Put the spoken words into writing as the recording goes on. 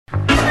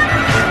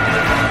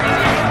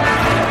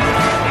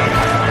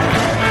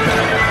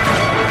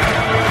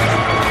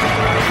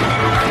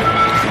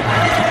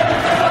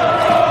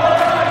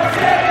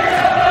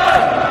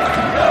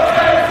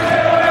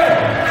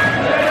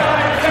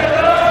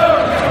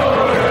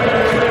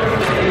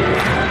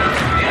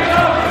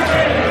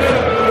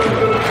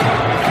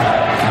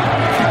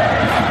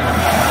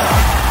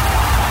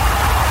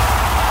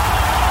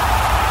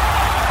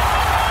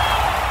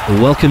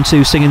Welcome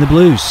to Singing the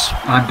Blues.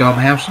 I'm Dom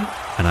Howson.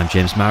 And I'm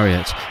James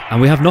Marriott.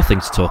 And we have nothing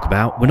to talk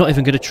about. We're not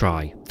even going to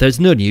try. There's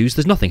no news.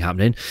 There's nothing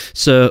happening.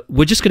 So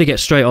we're just going to get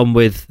straight on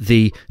with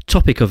the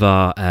topic of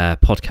our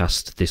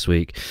podcast this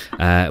week.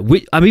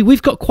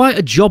 We've got quite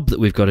a job that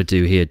we've got to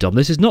do here, Dom.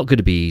 This is not going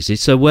to be easy.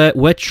 So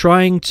we're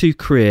trying to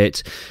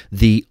create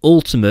the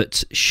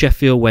ultimate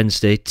Sheffield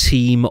Wednesday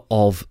team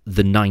of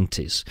the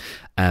 90s.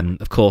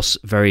 Of course,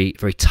 very,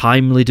 very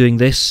timely doing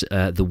this,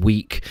 the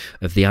week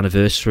of the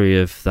anniversary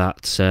of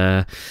that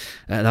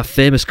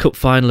famous cup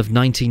final of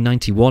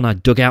 1991. I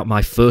dug out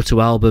my photo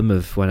album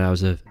of when I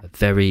was a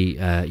very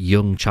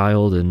young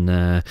child, and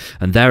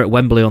there at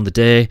Wembley on the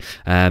day,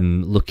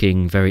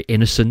 looking very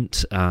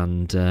innocent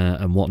and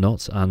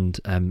whatnot, and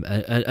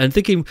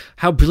thinking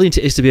how brilliant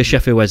it is to be a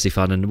Sheffield Wednesday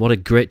fan, and what a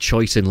great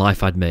choice in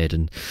life I'd made.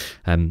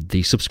 And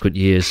the subsequent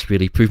years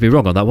really proved me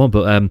wrong on that one,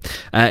 but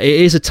it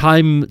is a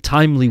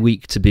timely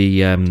week to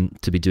be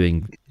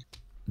doing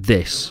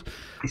this.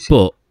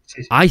 But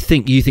I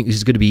think you think this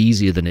is going to be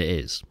easier than it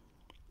is.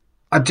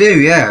 I do,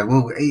 yeah.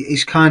 Well,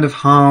 it's kind of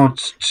hard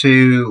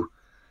to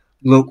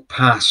look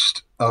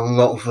past a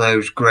lot of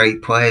those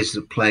great players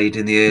that played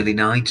in the early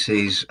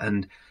 90s,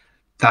 and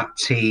that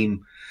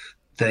team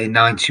that in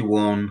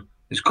 91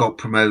 has got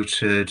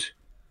promoted,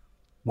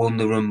 won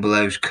the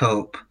Rumbelows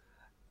Cup,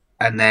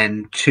 and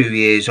then 2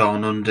 years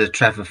on under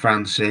Trevor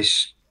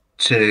Francis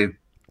to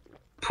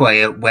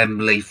play at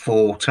Wembley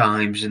 4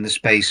 times in the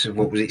space of,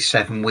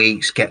 7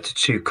 weeks, get to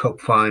 2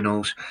 cup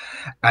finals,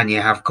 and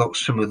you have got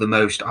some of the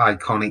most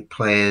iconic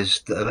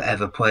players that have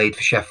ever played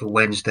for Sheffield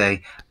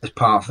Wednesday as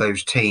part of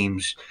those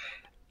teams,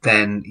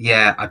 then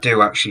yeah, I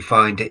do actually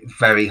find it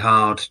very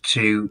hard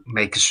to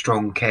make a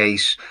strong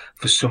case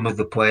for some of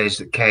the players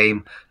that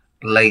came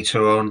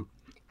later on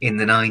in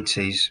the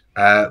 90s.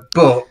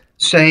 But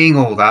saying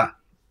all that,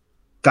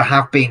 there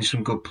have been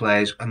some good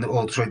players, and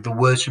also there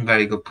were some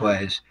very good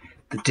players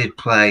that did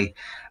play,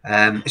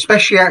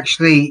 especially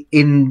actually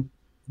in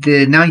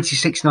the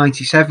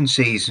 96-97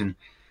 season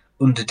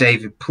under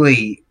David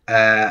Pleat.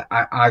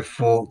 I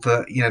thought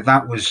that,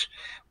 that was,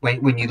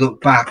 when you look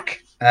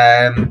back,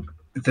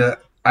 that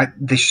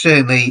they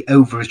certainly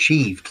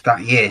overachieved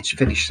that year to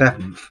finish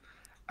 7th.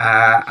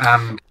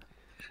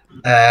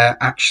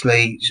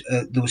 Actually,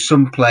 there were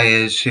some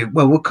players who,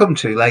 we'll come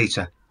to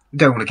later.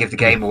 Don't want to give the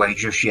game away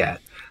just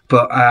yet.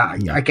 But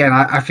again,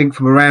 I think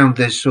from around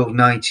the sort of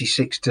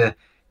 96 to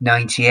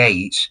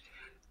 98,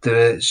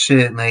 there are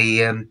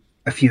certainly a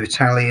few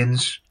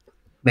Italians,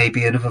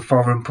 maybe another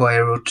foreign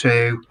player or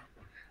two,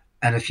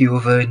 and a few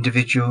other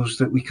individuals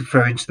that we could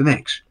throw into the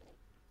mix.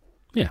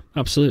 Yeah,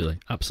 absolutely.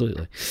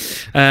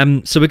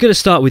 So we're going to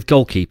start with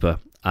goalkeeper,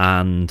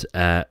 and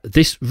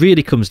this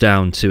really comes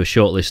down to a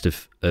short list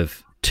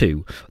of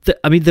 2.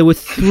 There were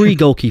 3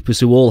 goalkeepers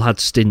who all had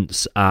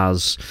stints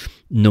as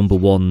number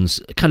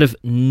ones, kind of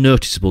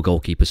noticeable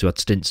goalkeepers who had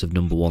stints of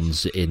number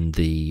ones in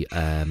the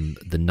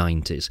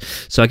 90s.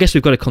 So I guess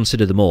we've got to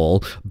consider them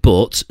all,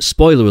 but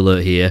spoiler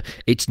alert here,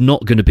 it's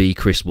not going to be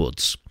Chris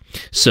Woods.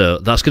 So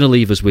that's going to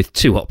leave us with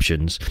 2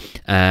 options,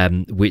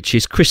 which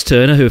is Chris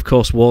Turner, who of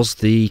course was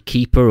the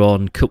keeper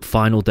on Cup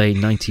Final Day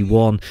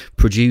 91,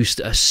 produced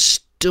a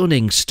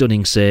stunning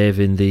save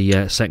in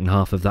the second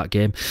half of that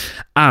game,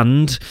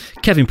 and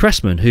Kevin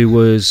Pressman, who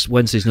was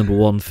Wednesday's number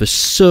 1 for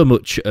so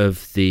much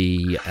of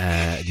the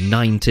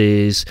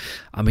 90s.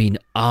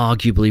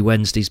 Arguably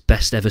Wednesday's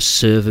best ever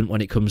servant when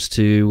it comes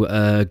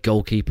to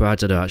goalkeeper. I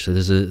don't know, actually,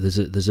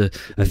 there's a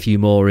few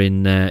more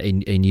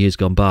in years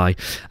gone by,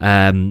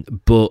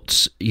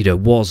 but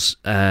was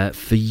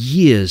for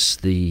years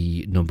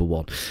the number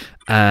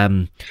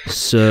 1.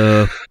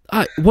 So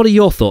what are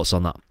your thoughts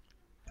on that?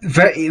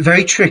 Very,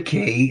 very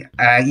tricky.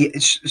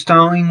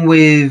 Starting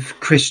with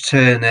Chris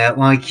Turner,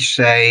 like you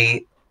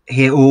say,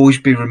 he'll always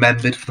be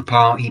remembered for the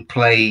part he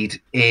played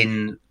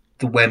in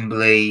the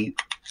Wembley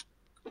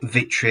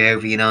victory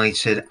over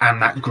United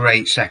and that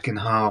great second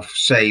half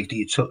save that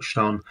you touched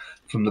on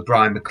from the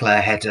Brian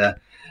McClare header.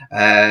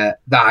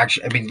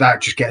 That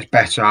just gets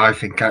better, I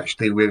think,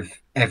 actually, with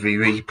every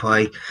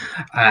replay.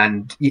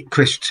 And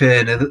Chris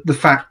Turner, the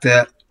fact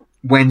that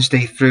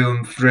Wednesday through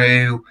and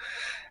through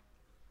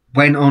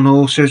went on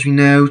also, as we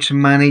know, to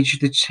manage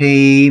the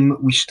team.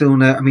 We still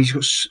know, he's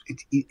got,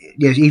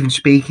 even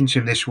speaking to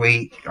him this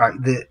week,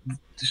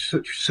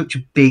 such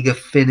a big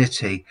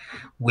affinity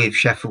with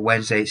Sheffield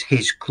Wednesday. It's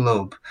his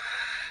club.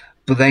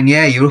 But then,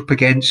 you're up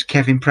against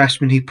Kevin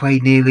Pressman, who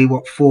played nearly,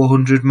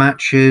 400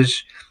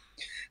 matches.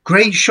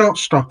 Great shot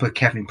stopper,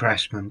 Kevin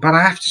Pressman. But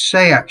I have to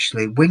say,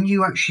 actually, when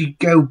you actually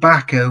go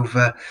back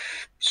over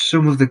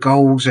some of the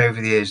goals over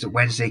the years that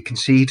Wednesday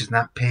conceded in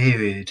that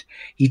period,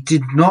 he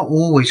did not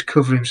always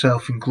cover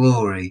himself in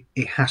glory,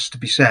 it has to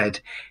be said.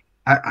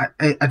 I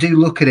do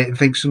look at it and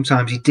think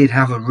sometimes he did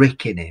have a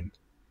rick in him,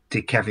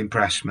 did Kevin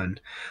Pressman,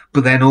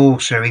 but then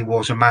also he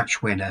was a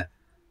match winner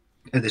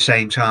at the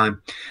same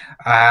time.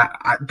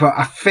 But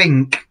I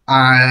think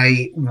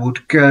I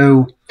would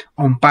go,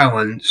 on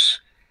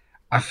balance,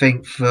 I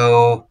think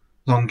for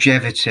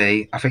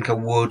longevity, I think I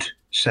would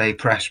say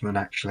Pressman,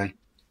 actually.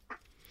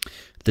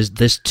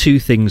 There's two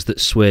things that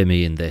sway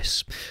me in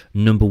this.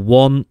 Number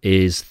one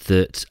is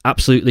that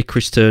absolutely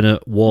Chris Turner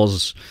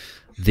was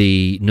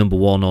the number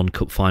one on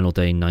Cup Final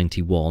Day in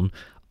 91.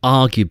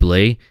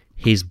 Arguably,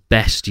 his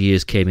best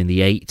years came in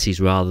the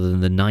 80s rather than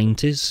the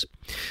 90s.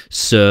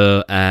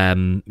 So,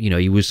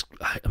 he was,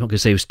 I'm not going to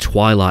say it was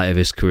twilight of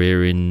his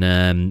career in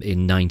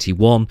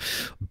 91,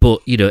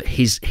 but,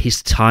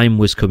 his time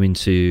was coming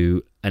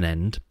to an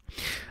end.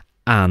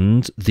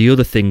 And the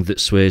other thing that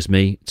sways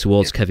me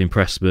towards Kevin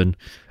Pressman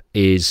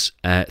is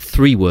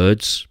 3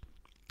 words: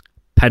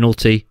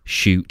 penalty,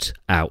 shoot,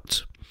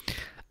 out.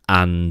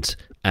 And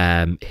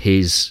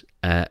his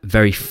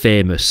very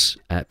famous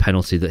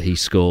penalty that he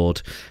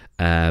scored,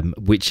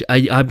 which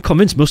I'm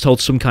convinced must hold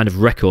some kind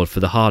of record for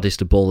the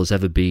hardest a ball has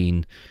ever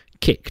been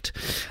kicked.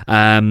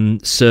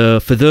 So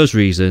for those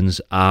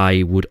reasons,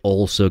 I would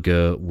also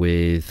go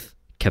with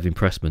Kevin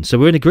Pressman. So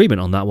we're in agreement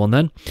on that one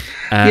then.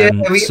 We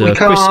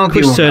can't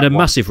argue Chris Turner, on that one.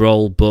 massive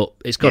role, but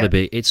it's got to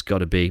be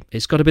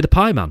the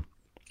Pie Man.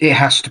 It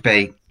has to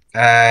be.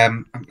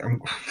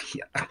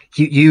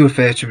 You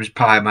refer to him as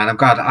Pie Man. I'm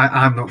glad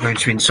I'm not going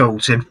to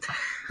insult him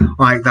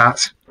like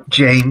that,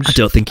 James. I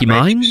don't think he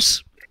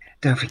minds.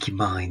 Don't think he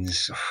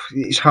minds.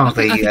 It's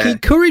hardly. I think he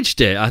encouraged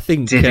it. I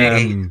think.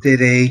 Did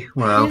he?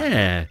 Well,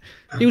 yeah,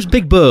 he was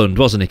big boned,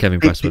 wasn't he, Kevin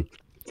Pressman?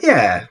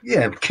 Yeah,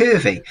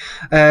 curvy.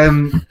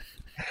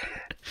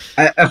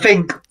 I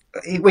think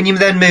when you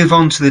then move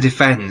on to the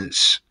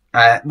defence,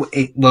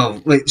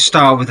 let's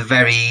start with a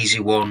very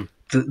easy one.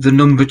 The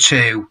number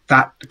 2.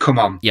 That, come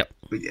on. Yep.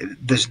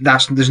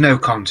 There's no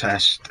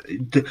contest.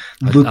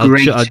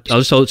 I'll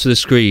just hold it to the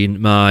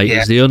screen.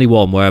 It's the only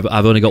one where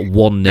I've only got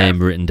one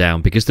name written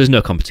down because there's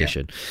no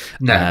competition.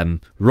 No.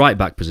 Right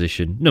back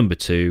position, number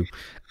 2.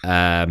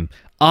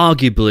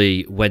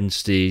 Arguably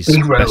Wednesday's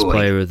best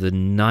player of the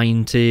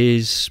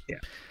 90s. Yeah.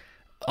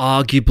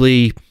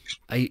 Arguably,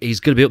 he's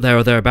going to be up there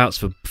or thereabouts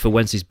for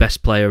Wednesday's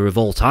best player of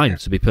all time,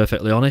 to be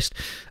perfectly honest.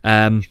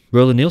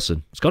 Roland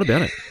Nielsen. It's got to be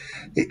on it.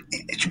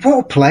 It's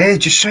what a player,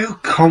 just so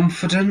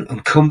confident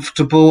and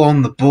comfortable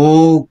on the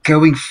ball,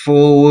 going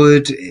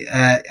forward,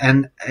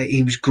 and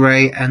he was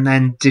great. And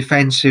then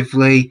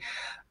defensively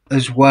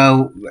as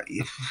well,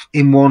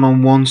 in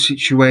one-on-one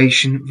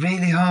situation,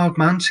 really hard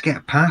man to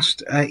get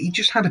past. He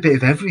just had a bit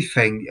of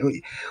everything.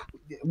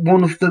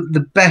 One of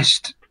the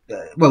best,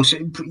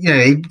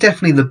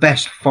 definitely the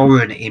best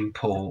foreign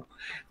import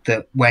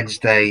that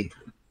Wednesday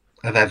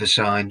have ever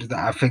signed.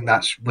 I think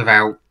that's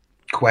without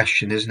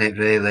question, isn't it,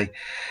 really?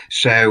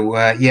 So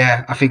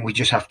I think we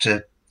just have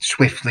to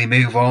swiftly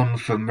move on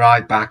from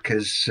right back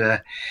as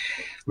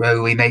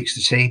Rowley makes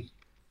the team.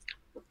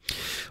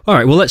 All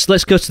right, well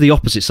let's go to the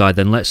opposite side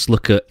then. Let's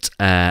look at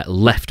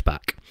left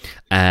back.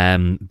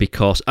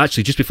 Because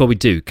actually, just before we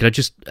do, can I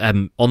just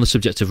on the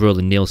subject of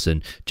Roland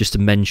Nielsen, just to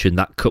mention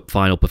that cup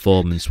final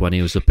performance when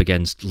he was up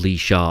against Lee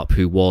Sharp,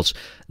 who was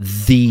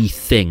the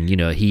thing.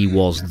 He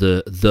was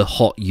the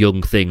hot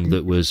young thing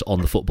that was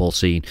on the football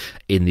scene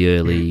in the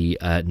early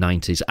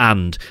 90s,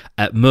 and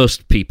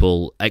most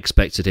people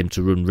expected him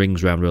to run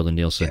rings around Roland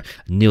Nielsen. Yeah.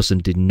 Nielsen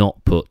did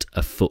not put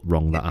a foot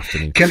wrong that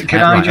afternoon.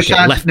 Can I just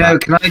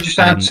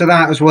add to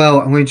that as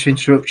well? I'm going to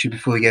interrupt you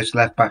before you go to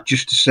left back,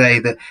 just to say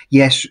that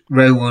yes,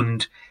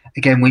 Roland,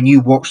 again, when you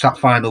watch that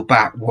final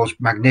back, was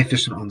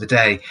magnificent on the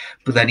day,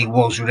 but then he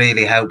was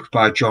really helped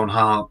by John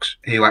Harkes,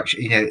 who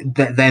actually,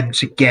 them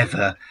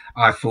together,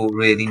 I thought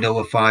really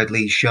nullified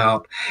Lee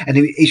Sharp. And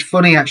it's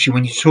funny, actually,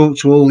 when you talk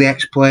to all the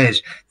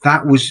ex-players,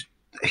 that was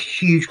a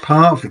huge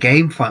part of the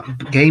game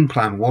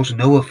plan was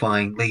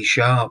nullifying Lee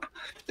Sharp,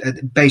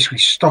 basically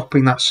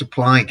stopping that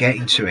supply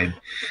getting to him,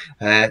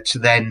 to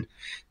then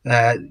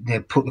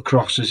put the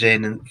crosses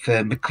in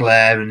for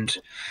McClare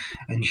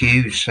and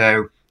Hughes.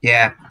 So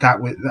yeah,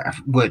 that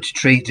worked a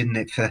treat, didn't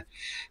it,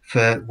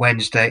 for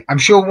Wednesday? I'm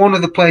sure one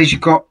of the players you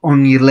got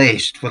on your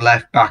list for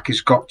left back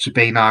has got to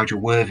be Nigel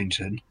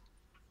Worthington.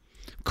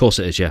 Of course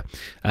it is, yeah.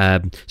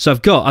 So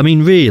I've got,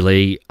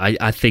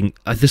 I think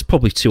there's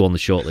probably 2 on the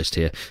shortlist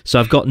here. So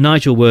I've got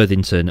Nigel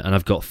Worthington and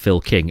I've got Phil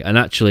King. And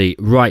actually,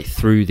 right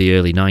through the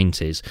early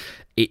 90s,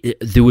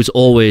 there was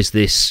always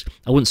this,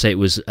 I wouldn't say it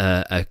was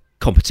a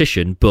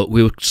competition, but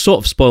we were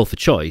sort of spoiled for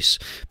choice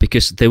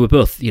because they were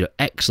both,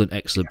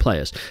 excellent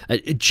players.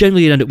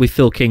 Generally, you end up with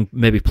Phil King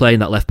maybe playing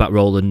that left back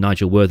role and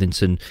Nigel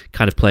Worthington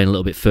kind of playing a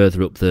little bit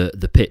further up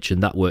the pitch,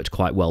 and that worked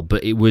quite well.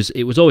 But it was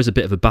always a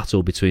bit of a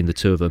battle between the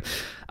two of them.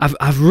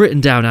 I've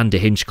written down Andy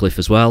Hinchcliffe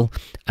as well.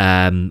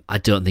 I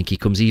don't think he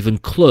comes even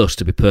close,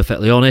 to be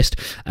perfectly honest.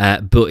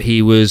 But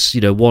he was,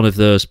 one of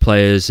those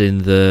players in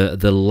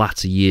the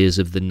latter years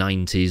of the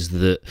 90s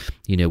that,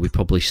 we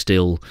probably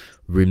still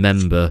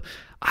remember.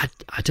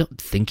 I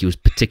don't think he was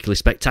particularly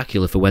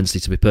spectacular for Wednesday,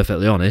 to be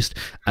perfectly honest,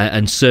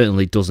 and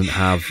certainly doesn't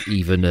have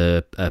even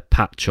a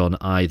patch on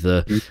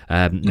either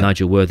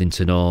Nigel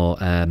Worthington or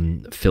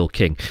Phil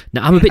King.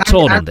 Now, I'm a bit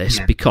torn on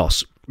this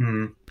because...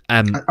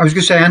 I was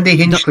going to say Andy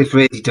Hinchcliffe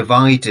really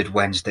divided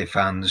Wednesday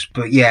fans,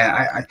 but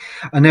yeah,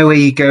 I know where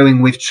you're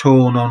going with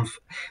torn on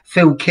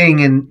Phil King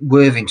and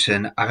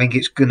Worthington. I think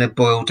it's going to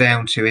boil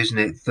down to, isn't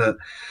it,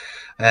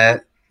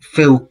 that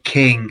Phil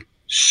King,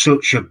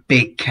 such a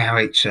big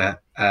character,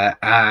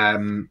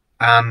 and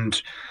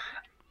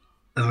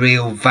a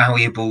real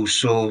valuable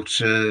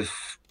sort of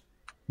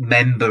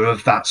member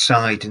of that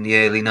side in the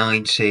early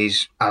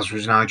 90s, as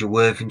was Nigel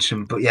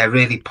Worthington. But yeah,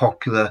 really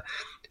popular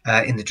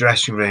in the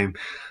dressing room.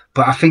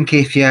 But I think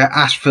if you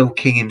ask Phil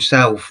King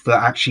himself,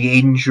 that actually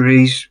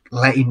injuries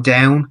let him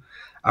down.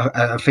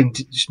 I think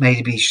it's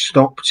maybe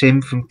stopped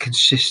him from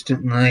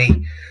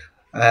consistently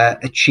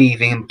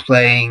achieving and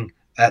playing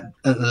at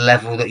the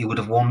level that he would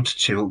have wanted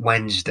to at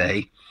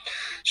Wednesday.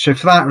 So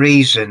for that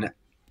reason,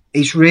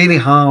 it's really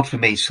hard for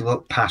me to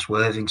look past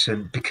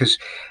Worthington, because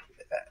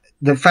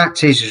the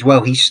fact is as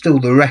well, he's still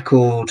the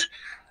record,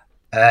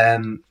 I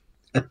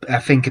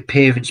think,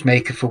 appearance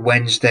maker for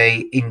Wednesday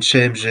in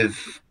terms of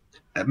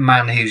a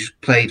man who's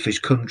played for his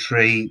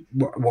country.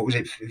 What was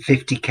it,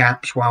 50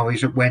 caps while he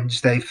was at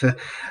Wednesday for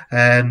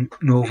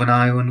Northern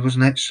Ireland,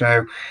 wasn't it?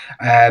 So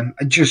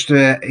just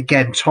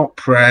again, top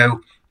pro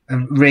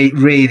and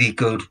really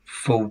good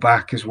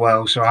fullback as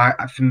well. So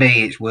for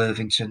me, it's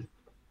Worthington.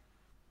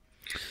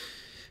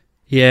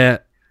 Yeah,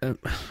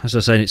 as I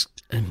was saying,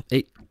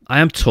 I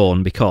am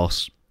torn,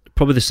 because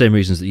probably the same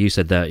reasons that you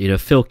said there. You know,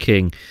 Phil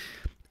King,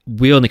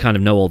 we only kind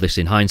of know all this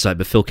in hindsight,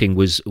 but Phil King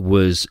was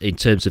in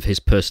terms of his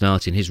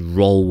personality and his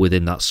role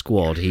within that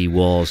squad, he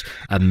was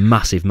a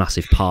massive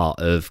part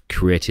of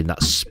creating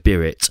that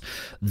spirit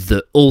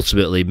that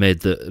ultimately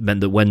meant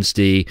that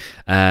Wednesday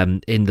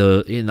in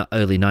the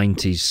early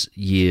 90s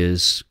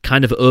years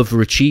kind of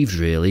overachieved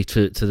really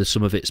to the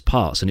sum of its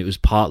parts, and it was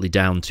partly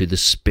down to the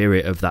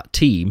spirit of that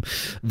team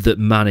that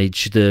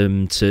managed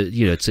them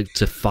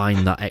to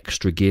find that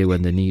extra gear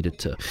when they needed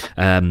to.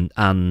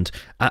 And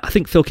I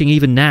think Phil King,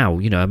 even now,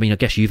 I mean, I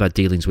guess you've had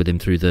dealings with him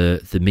through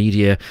the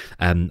media.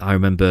 I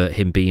remember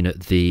him being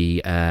at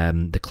the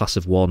class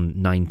of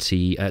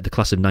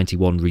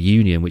 91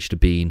 reunion, which had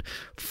been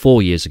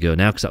 4 years ago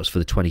now, because that was for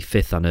the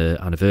 25th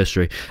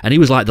anniversary, and he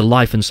was like the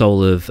life and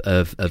soul of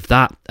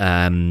that,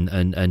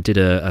 and did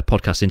a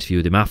podcast interview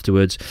with him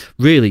afterwards.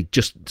 Really,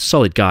 just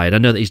solid guy, and I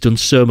know that he's done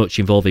so much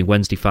involving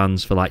Wednesday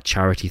fans for like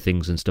charity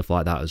things and stuff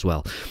like that as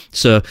well.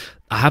 So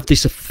I have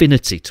this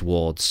affinity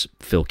towards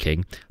Phil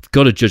King.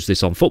 Got to judge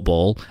this on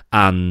football,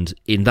 and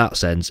in that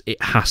sense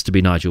it has to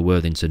be Nigel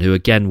Worthington, who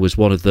again was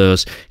one of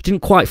those. He didn't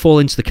quite fall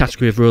into the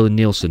category of Roland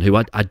Nielsen, who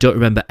I don't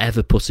remember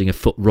ever putting a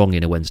foot wrong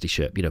in a Wednesday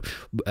shirt.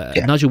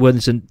 Nigel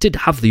Worthington did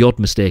have the odd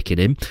mistake in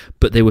him,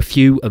 but they were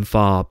few and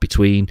far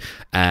between,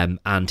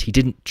 and he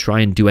didn't try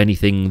and do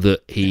anything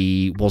that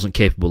he wasn't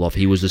capable of.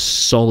 He was a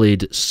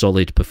solid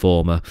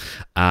performer,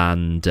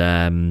 and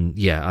I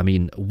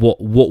mean,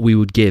 what we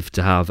would give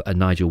to have a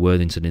Nigel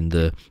Worthington in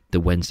the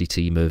Wednesday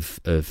team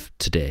of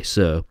today.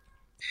 So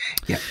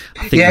yeah,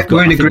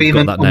 we're in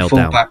agreement on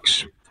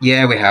fullbacks.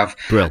 Yeah, we have.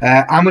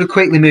 I'm going to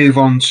quickly move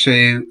on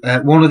to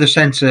one of the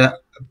centre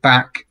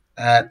back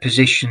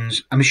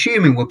positions. I'm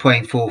assuming we're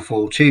playing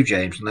 4-4-2,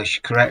 James, unless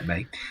you correct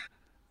me.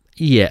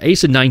 Yeah,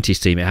 it's a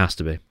 90s team. It has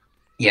to be.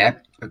 Yeah,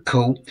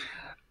 cool.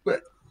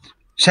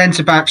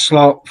 Centre back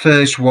slot,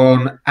 first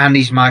one, and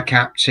he's my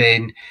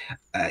captain.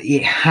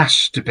 It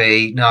has to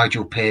be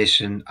Nigel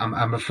Pearson.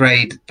 I'm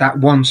afraid that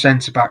one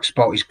centre back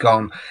spot is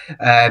gone.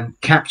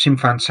 Captain,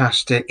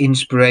 fantastic,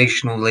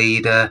 inspirational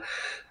leader.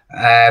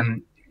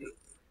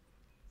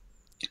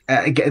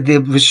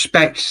 The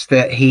respect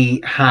that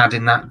he had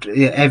in that,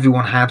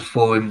 everyone had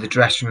for him, the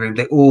dressing room.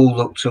 They all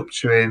looked up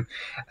to him.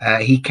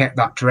 He kept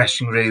that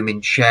dressing room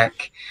in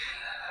check.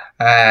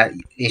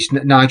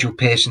 Nigel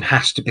Pearson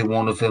has to be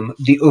one of them.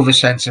 The other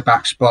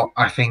centre-back spot,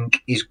 I think,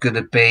 is going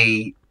to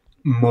be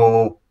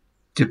more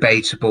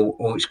debatable,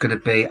 or it's going to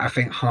be, I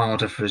think,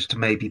 harder for us to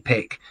maybe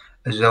pick,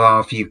 as there are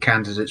a few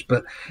candidates.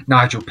 But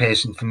Nigel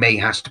Pearson, for me,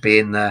 has to be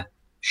in there.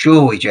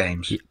 Surely,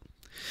 James?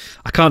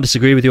 I can't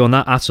disagree with you on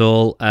that at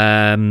all.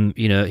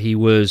 He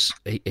was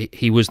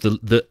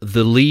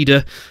the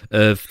leader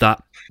of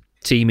that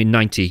team in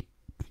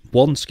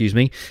 91,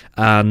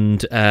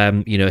 and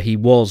he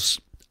was.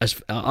 As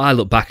I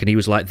look back, and he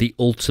was like the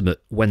ultimate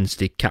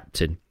Wednesday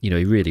captain.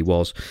 He really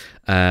was.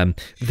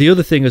 The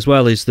other thing as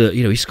well is that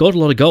he scored a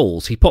lot of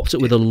goals. He popped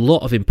up with a lot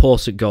of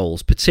important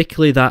goals,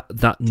 particularly that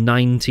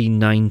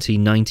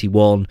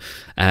 1990-91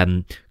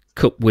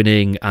 cup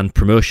winning and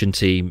promotion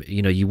team.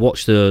 You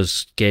watch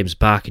those games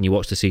back and you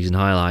watch the season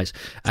highlights,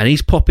 and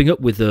he's popping up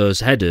with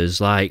those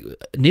headers like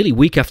nearly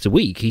week after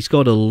week. He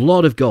scored a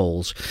lot of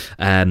goals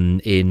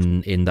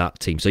in that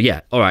team. So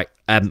yeah, all right.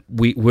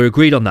 We're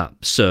agreed on that.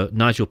 So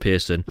Nigel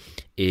Pearson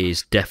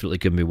is definitely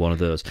going to be one of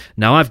those.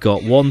 Now I've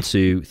got 1,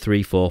 2,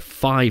 3, 4,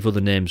 5 other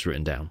names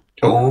written down.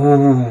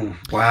 Oh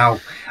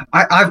wow!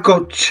 I've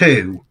got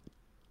 2,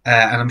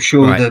 and I'm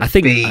sure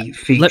they'll be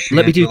featured.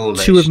 Let me do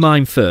 2 of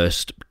mine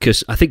first,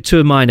 because I think 2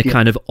 of mine are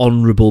kind of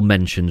honourable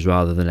mentions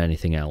rather than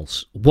anything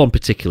else. One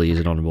particularly is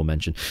an honourable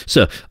mention.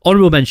 So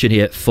honourable mention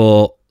here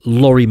for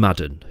Laurie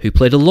Madden, who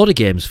played a lot of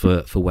games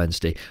for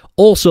Wednesday,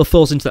 also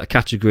falls into that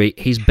category.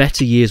 His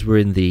better years were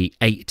in the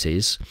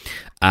 80s,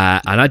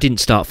 and I didn't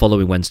start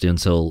following Wednesday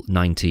until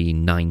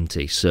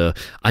 1990, so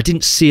I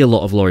didn't see a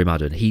lot of Laurie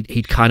Madden.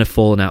 He'd kind of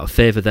fallen out of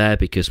favour there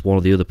because one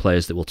of the other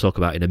players that we'll talk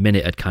about in a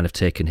minute had kind of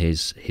taken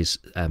his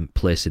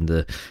place in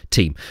the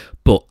team.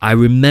 But I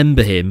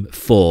remember him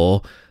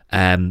for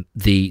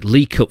the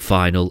League Cup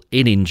final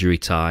in injury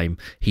time.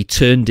 He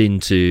turned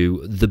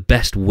into the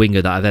best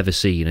winger that I've ever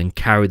seen and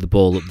carried the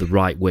ball up the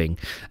right wing.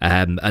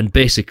 And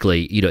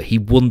basically, he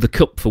won the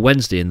cup for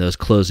Wednesday in those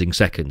closing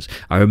seconds.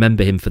 I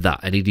remember him for that,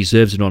 and he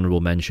deserves an honourable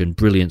mention.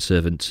 Brilliant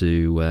servant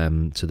to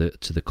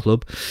the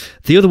club.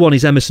 The other one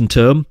is Emerson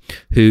Thome,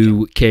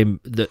 who came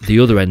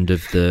the other end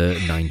of the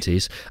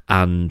 90s,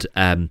 and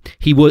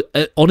he was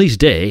on his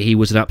day he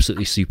was an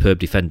absolutely superb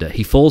defender.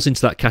 He falls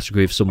into that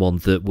category of someone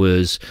that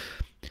was.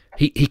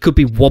 He could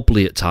be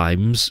wobbly at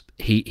times.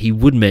 He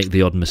would make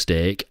the odd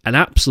mistake. An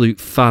absolute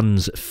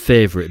fan's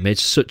favourite. Made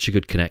such a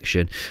good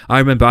connection. I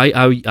remember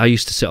I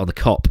used to sit on the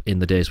Kop in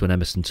the days when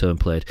Emerson Thome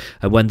played,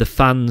 and when the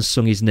fans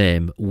sung his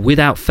name,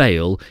 without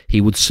fail,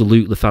 he would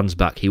salute the fans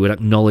back. He would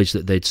acknowledge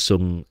that they'd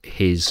sung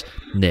his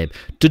name.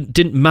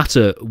 Didn't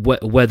matter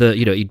whether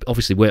he'd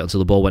obviously wait until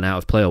the ball went out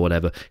of play or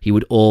whatever. He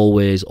would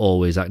always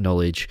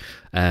acknowledge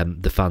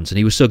the fans, and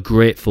he was so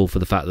grateful for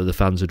the fact that the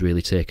fans had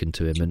really taken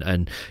to him.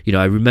 And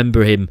I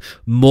remember him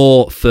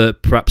more for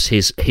perhaps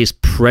his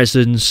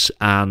presence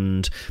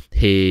and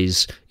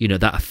his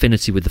that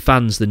affinity with the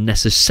fans than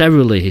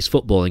necessarily his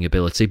footballing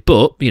ability.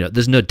 But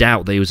there's no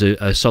doubt that he was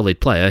a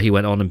solid player. He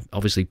went on and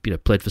obviously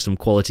played for some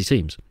quality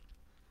teams.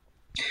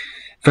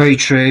 Very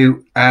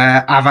true.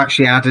 I've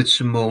actually added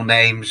some more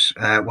names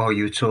while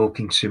you were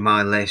talking to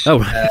my list. Oh,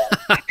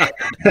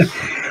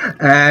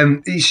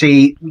 you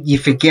see, you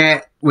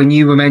forget when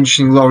you were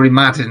mentioning Laurie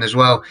Madden as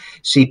well.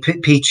 See,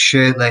 Peter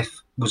Shirtliff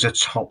was a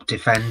top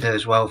defender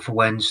as well for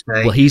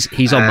Wednesday. Well, he's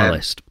on my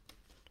list.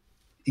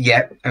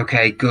 Yeah,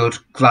 okay, good.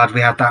 Glad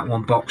we had that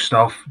one boxed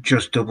off.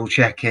 Just double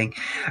checking.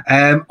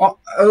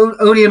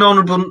 Only an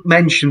honourable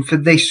mention for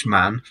this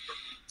man.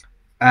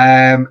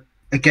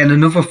 Again,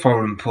 another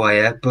foreign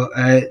player, but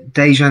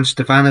Dejan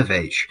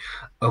Stevanovic,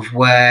 of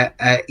where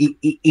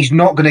he's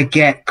not going to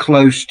get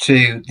close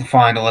to the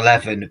final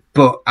 11,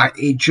 but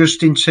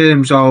just in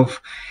terms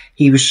of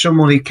he was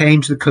someone who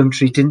came to the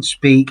country, didn't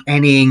speak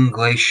any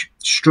English,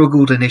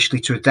 struggled initially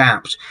to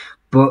adapt,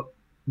 but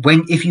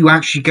if you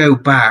actually go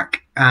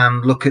back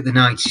and look at the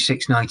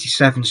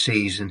 96-97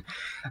 season,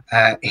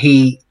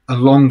 he,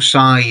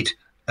 alongside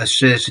a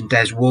certain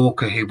Des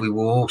Walker, who we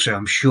will also,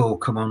 I'm sure,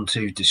 come on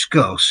to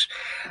discuss,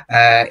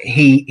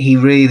 he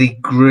really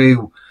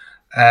grew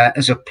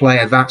as a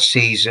player that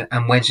season,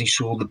 and Wednesday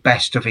saw the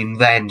best of him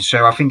then.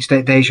 So I think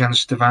Dejan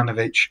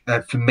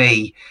Stevanovic, for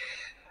me,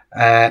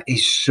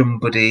 is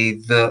somebody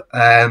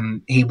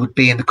that he would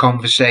be in the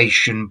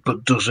conversation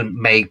but doesn't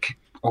make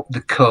up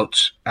the cut.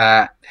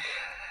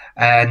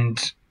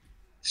 And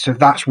so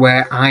that's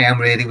where I am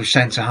really with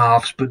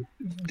centre-halves. But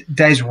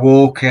Des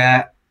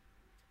Walker,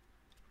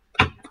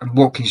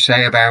 what can you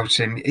say about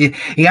him?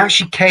 He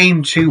actually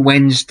came to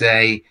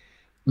Wednesday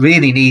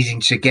really needing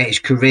to get his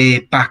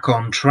career back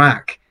on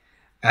track,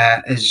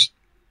 as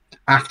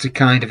after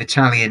kind of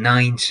Italia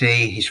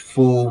 90, his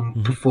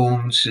form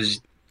performance has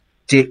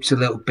dipped a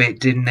little bit,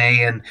 didn't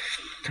he?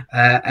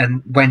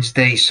 And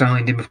Wednesday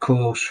signed him, of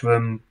course,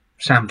 from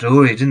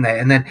Sampdoria, didn't they?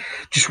 And then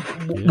just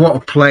what a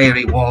player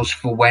he was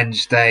for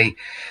Wednesday.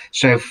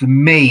 So for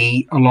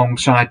me,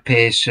 alongside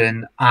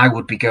Pearson, I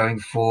would be going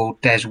for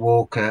Des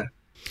Walker.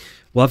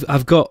 Well,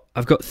 I've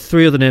got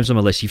three other names on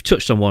my list. You've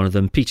touched on one of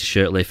them, Peter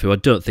Shirtliff, who I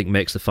don't think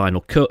makes the final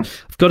cut.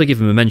 I've got to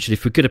give him a mention.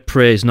 If we're going to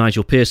praise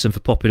Nigel Pearson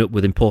for popping up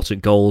with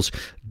important goals,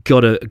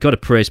 got to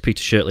praise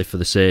Peter Shirtliff for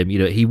the same.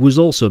 He was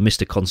also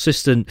Mr.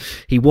 Consistent.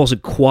 He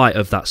wasn't quite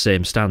of that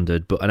same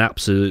standard, but an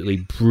absolutely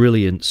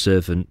brilliant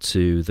servant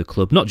to the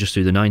club, not just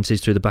through the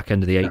 90s, through the back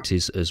end of the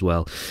 80s as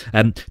well.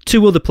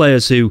 Two other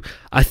players who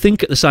I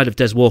think at the side of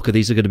Des Walker,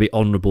 these are going to be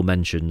honourable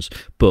mentions,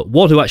 but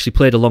one who actually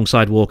played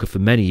alongside Walker for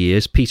many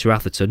years, Peter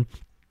Atherton,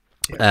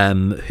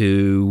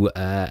 who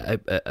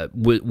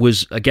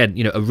was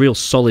again, a real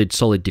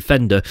solid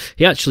defender.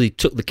 He actually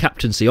took the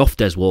captaincy off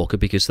Des Walker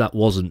because that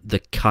wasn't the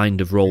kind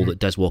of role that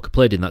Des Walker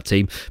played in that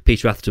team.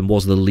 Peter Atherton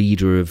was the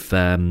leader of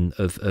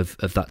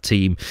that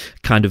team,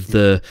 kind of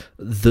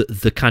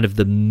the kind of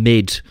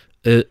the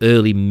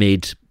early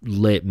mid,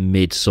 late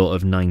mid sort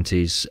of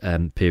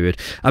 90s period.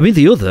 I mean,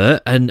 the other,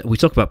 and we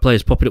talk about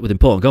players popping up with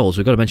important goals,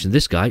 we've got to mention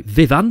this guy,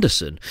 Viv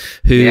Anderson,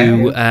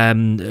 who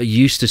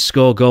used to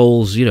score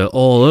goals,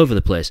 all over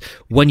the place.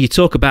 When you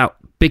talk about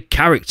big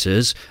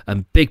characters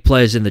and big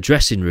players in the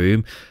dressing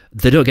room,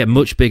 they don't get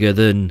much bigger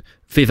than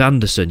Viv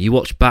Anderson. You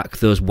watch back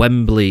those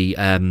Wembley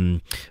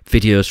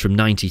videos from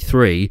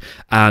 '93,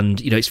 and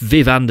it's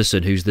Viv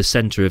Anderson who's the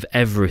centre of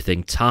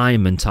everything,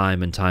 time and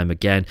time and time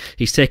again.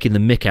 He's taking the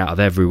mick out of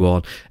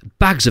everyone,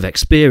 bags of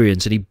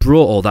experience, and he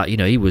brought all that.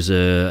 He was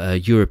a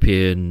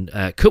European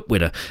Cup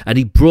winner, and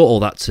he brought all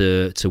that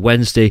to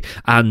Wednesday.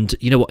 And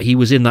you know what? He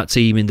was in that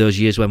team in those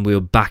years when we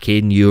were back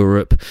in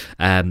Europe,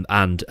 and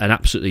an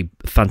absolutely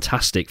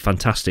fantastic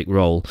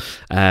role.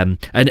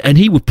 And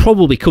he would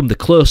probably come the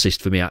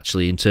closest for me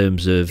actually in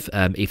terms of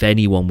if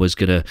anyone was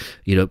going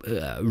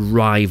to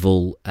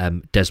rival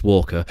Des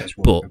Walker.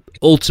 But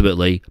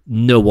ultimately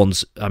no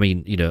one's,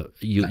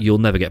 you'll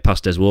never get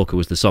past Des Walker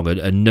was the song,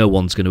 and no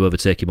one's going to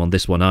overtake him on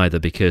this one either,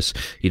 because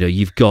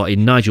you've got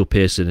in Nigel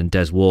Pearson and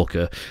Des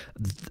Walker,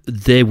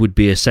 there would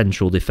be a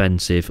central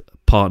defensive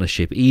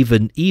partnership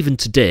even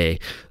today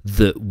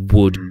that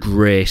would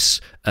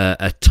grace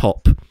a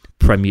top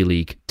Premier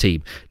League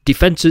team.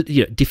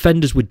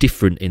 Defenders were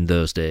different in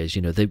those days.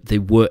 They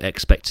were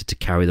expected to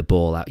carry the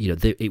ball out.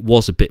 It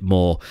was a bit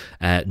more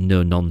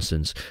no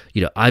nonsense.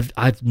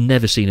 I've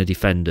never seen a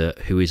defender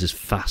who is as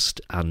fast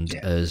and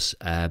as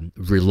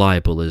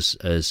reliable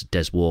as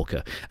Des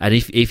Walker. And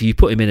if you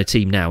put him in a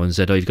team now and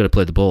said, "Oh, you've got to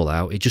play the ball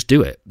out," he'd just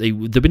do it.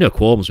 There'd be no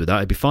qualms with that.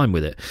 He'd be fine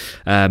with it.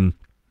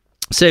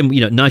 Same,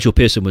 Nigel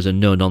Pearson was a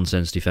no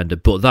nonsense defender,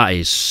 but that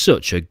is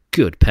such a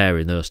good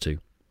pairing, those two.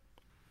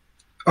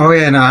 Oh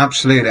yeah, no,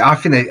 absolutely. I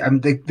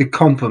think they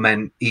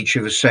complement each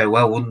other so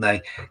well, wouldn't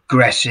they?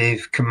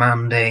 Aggressive,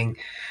 commanding,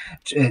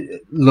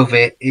 love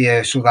it.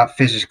 Yeah, so that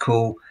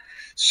physical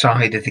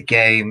side of the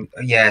game.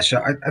 Yeah,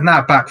 and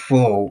that back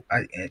four,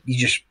 you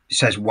just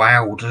says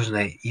wow, doesn't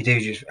it? You do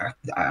just.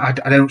 I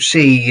don't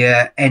see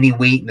any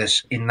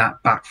weakness in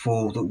that back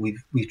four that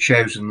we've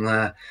chosen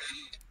there,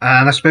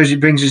 and I suppose it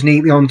brings us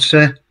neatly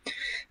onto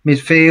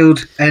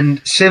midfield, and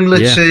similar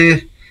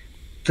to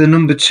the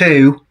number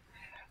two.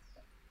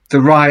 The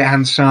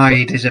right-hand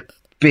side is a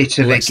bit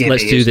of a gimme.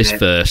 Let's do this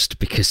first,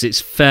 because it's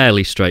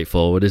fairly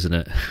straightforward, isn't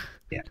it?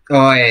 Yeah.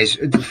 Oh, it is.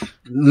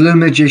 Le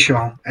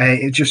Magician.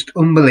 Just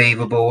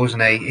unbelievable, isn't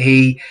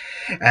he?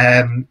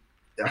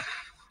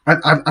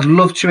 I'd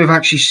love to have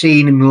actually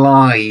seen him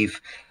live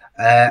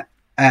at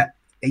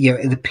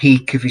the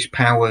peak of his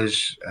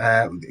powers.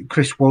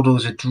 Chris Waddle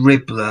as a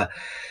dribbler,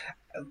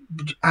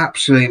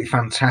 absolutely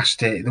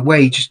fantastic. The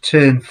way he just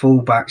turned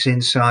fullbacks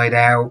inside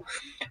out.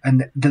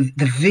 And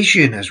the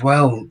vision as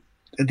well,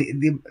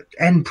 the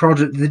end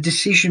product, the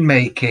decision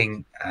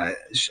making,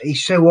 he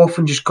so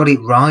often just got it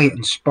right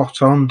and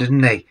spot on,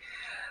 didn't he?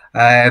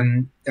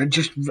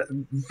 Just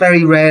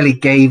very rarely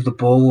gave the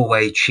ball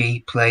away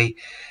cheaply,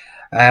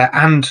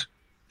 and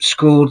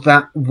scored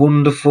that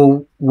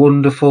wonderful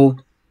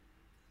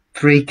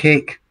free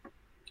kick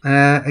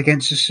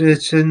against a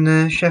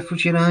certain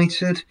Sheffield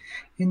United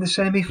in the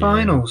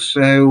semi-finals.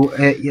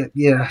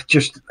 Yeah. So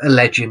just a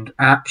legend,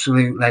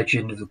 absolute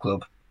legend of the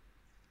club.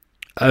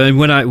 I mean,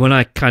 when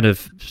I kind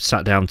of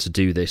sat down to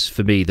do this,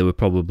 for me there were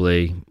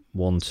probably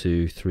 1,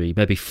 2, 3,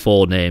 maybe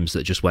 4 names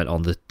that just went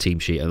on the team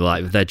sheet, and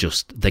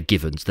they're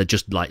givens. They're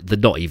just they're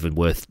not even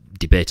worth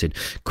debating.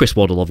 Chris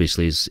Waddle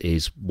obviously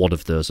is one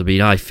of those. I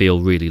mean, I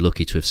feel really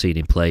lucky to have seen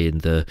him play in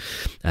the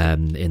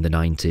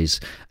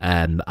 90s,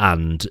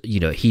 and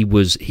he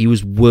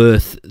was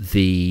worth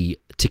the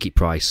ticket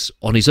price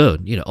on his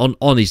own,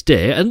 on his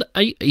day, and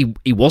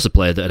he was a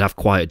player that would have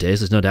quiet days,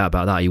 there's no doubt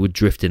about that. He would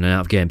drift in and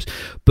out of games,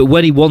 but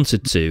when he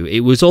wanted to,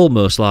 it was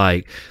almost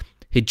like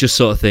he'd just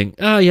sort of think,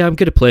 oh yeah, I'm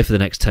going to play for the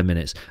next 10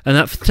 minutes, and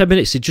that for 10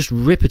 minutes he'd just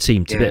rip a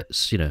team to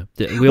bits.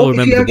 We all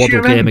remember the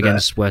Waddle game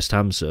against West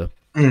Ham, so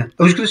yeah.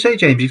 I was going to say,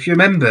 James, if you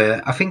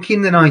remember, I think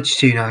in the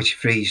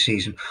 92-93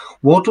 season,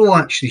 Waddle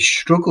actually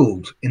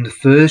struggled in the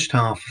first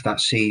half of that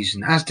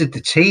season, as did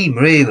the team,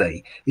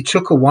 really. It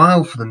took a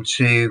while for them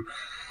to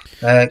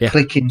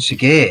click into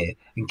gear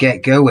and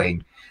get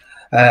going.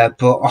 And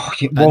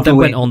then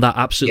went on that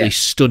absolutely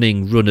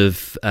stunning run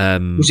of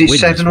was it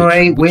wins, 7 or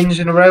 8 wins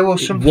in a row or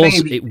something?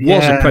 It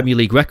was a Premier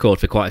League record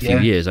for quite a few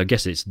years. I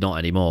guess it's not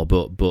anymore,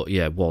 but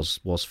yeah, it was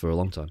for a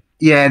long time.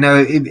 Yeah, no,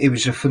 it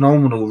was a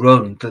phenomenal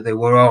run that they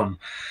were on,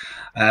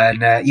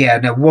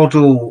 and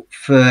Waddle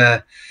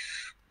for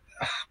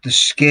the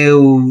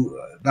skill,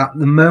 that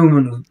the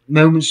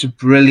moments of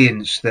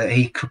brilliance that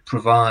he could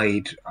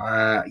provide.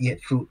 For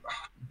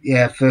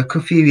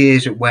a few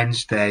years at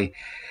Wednesday.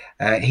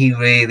 He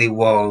really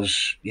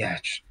was,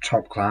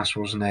 top class,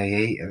 wasn't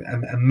he?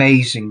 An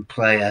amazing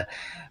player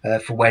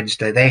for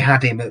Wednesday. They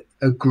had him at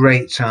a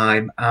great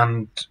time,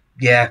 and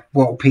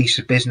what a piece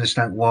of business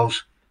that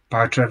was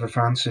by Trevor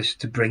Francis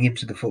to bring him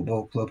to the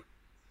football club.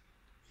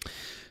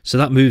 So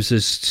that moves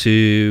us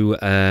to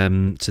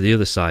the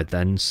other side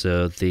then,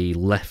 so the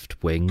left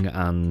wing,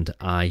 and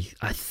I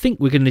think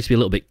we're going to need to be a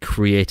little bit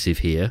creative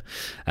here,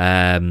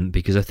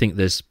 because I think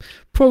there's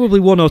probably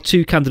 1 or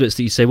 2 candidates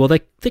that you say, well, they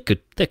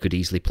could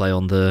easily play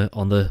on the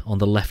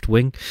left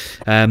wing.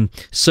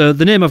 So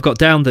the name I've got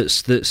down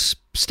that's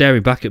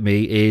staring back at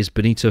me is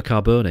Benito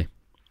Carbone.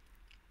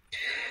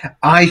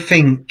 I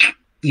think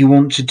you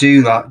want to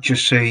do that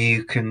just so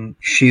you can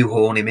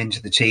shoehorn him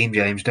into the team,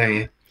 James, don't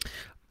you?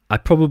 I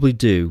probably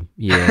do,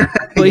 yeah.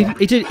 But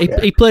he did.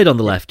 He played on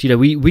the left.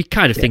 We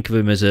kind of think of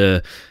him as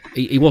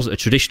he wasn't a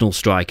traditional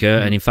striker,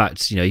 and in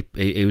fact,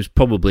 he was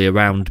probably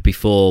around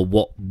before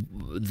what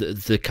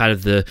the kind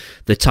of the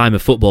time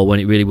of football when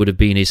it really would have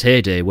been his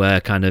heyday, where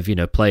kind of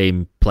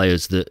playing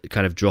players that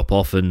kind of drop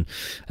off and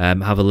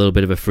have a little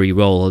bit of a free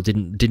role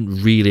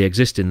didn't really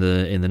exist in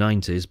the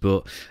 90s.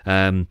 But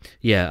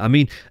I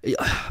mean,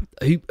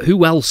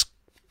 who else?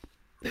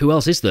 Who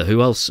else is there?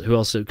 Who else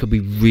could we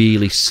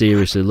really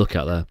seriously look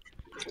at there?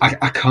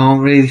 I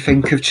can't really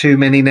think of too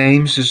many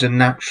names as a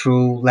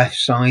natural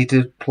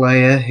left-sided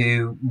player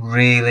who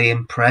really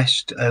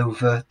impressed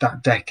over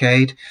that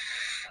decade.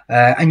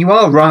 And you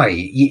are right.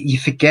 You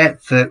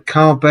forget that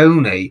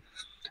Carbone,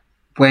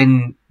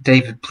 when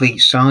David Pleat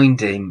signed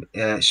him,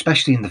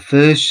 especially in the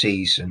first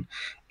season,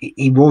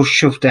 he was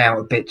shoved out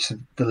a bit to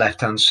the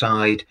left-hand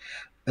side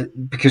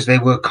because they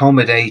were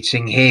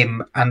accommodating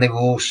him, and they were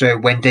also,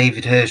 when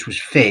David Hirst was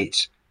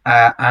fit,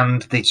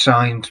 and they'd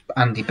signed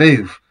Andy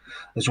Booth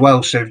as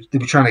well, so they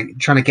were trying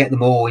to get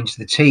them all into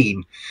the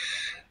team,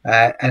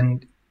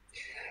 and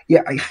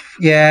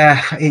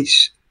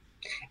it's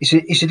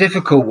a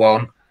difficult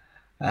one,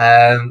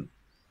 and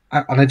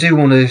I do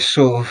want to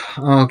sort of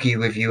argue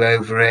with you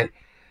over it,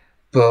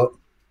 but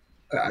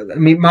I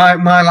mean,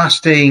 my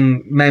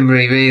lasting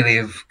memory really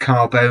of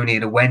Carbone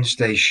in a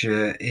Wednesday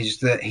shirt is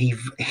that he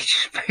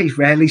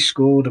rarely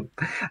scored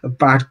a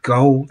bad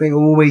goal. They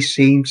always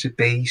seem to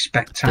be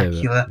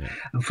spectacular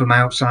and from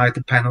outside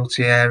the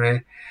penalty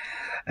area.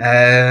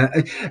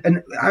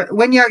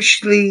 When you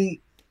actually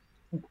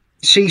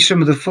see some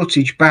of the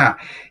footage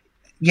back,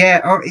 you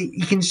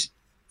can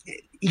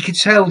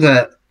tell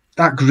that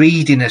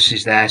greediness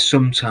is there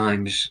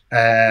sometimes,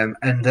 and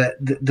that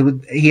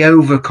he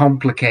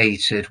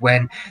overcomplicated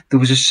when there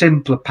was a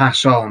simpler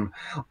pass on,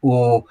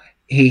 or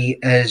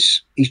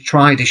he's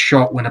tried a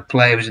shot when a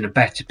player was in a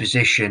better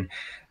position,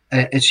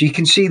 and so you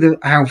can see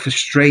how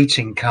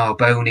frustrating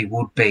Carbone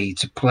would be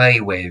to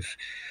play with.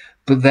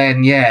 But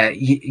then,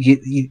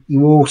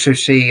 you also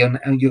see on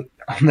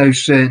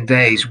those certain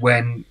days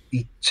when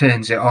he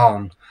turns it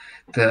on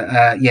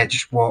that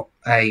just what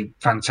a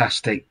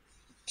fantastic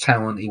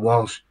talent he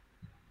was.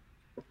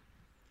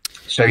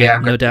 So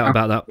no doubt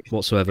about that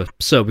whatsoever.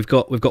 So we've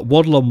got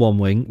Waddle on one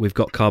wing, we've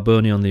got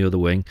Carbone on the other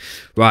wing.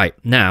 Right,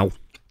 now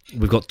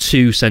we've got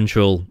two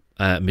central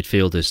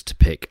midfielders to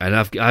pick, and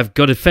I've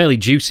got a fairly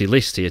juicy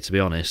list here, to be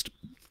honest.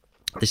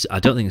 I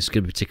don't think it's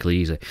going to be particularly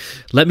easy.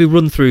 Let me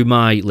run through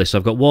my list.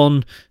 I've got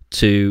 1,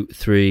 2,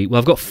 3. Well,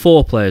 I've got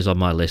 4 players on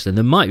my list, and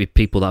there might be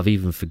people that I've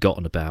even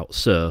forgotten about.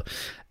 So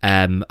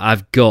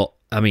I've got,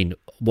 I mean,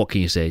 what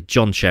can you say?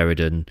 John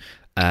Sheridan,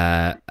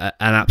 an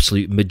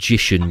absolute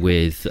magician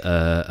with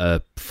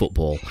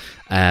football.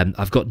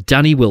 I've got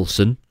Danny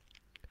Wilson,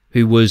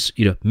 who was,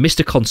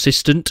 Mr.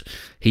 Consistent.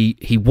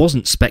 He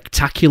wasn't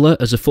spectacular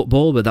as a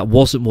footballer, but that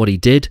wasn't what he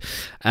did.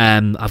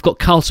 I've got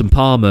Carlton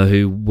Palmer,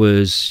 who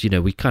was,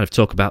 we kind of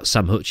talk about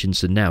Sam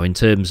Hutchinson now in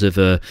terms of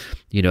an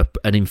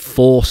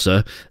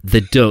enforcer.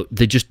 They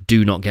just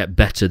do not get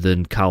better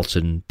than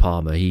Carlton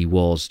Palmer. He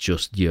was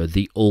just,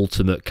 the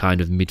ultimate kind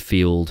of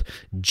midfield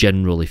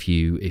general, if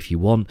you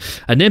want.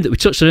 A name that we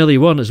touched on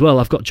earlier on as well,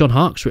 I've got John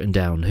Harkes written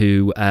down,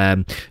 who,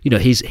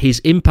 his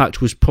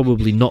impact was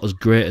probably not as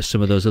great as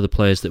some of those other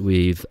players that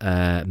we've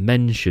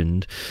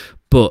mentioned.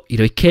 But,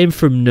 he came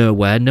from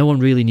nowhere. No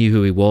one really knew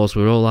who he was.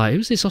 We were all like,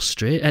 who's this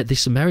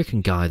this American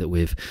guy that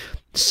we've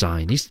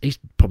signed? He's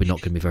probably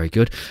not going to be very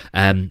good.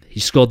 He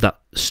scored that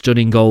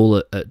stunning goal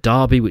at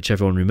Derby, which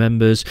everyone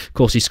remembers. Of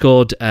course, he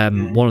scored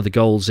one of the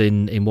goals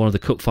in one of the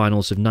cup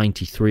finals of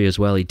 '93 as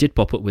well. He did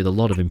pop up with a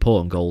lot of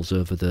important goals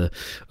over the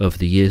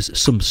years,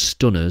 some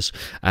stunners.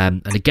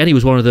 And again, he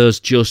was one of those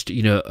just,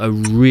 a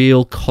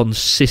real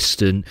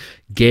consistent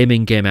game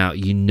in, game out.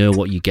 You know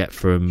what you get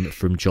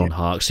from John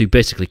Harkes, who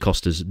basically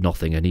cost us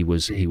nothing, and he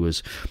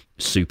was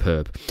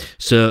superb.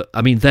 So,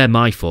 I mean, they're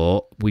my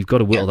 4. We've got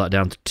to whittle that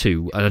down to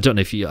 2. And I don't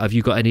know if have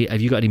you got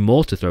any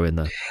more to throw in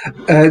there?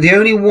 The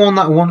only one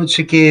that I wanted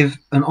to give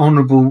an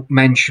honourable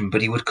mention,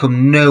 but he would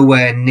come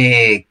nowhere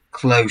near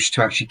close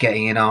to actually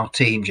getting in our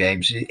team,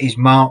 James, is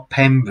Mark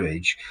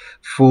Pembridge,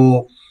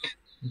 for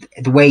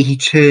the way he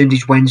turned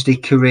his Wednesday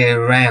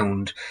career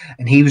around.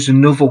 And he was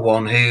another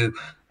one who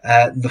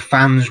the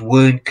fans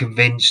weren't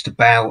convinced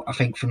about. I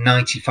think from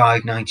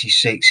 95,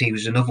 96, he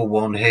was another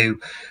one who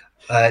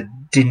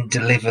didn't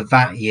deliver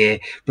that year.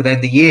 But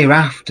then the year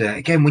after,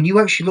 again, when you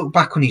actually look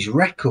back on his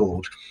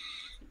record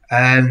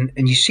and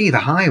you see the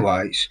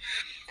highlights,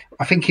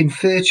 I think in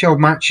 30 odd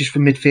matches for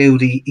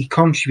midfield, he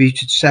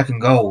contributed 7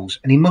 goals,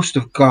 and he must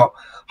have got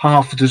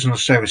half a dozen or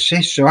so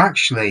assists. So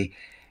actually,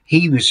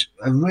 he was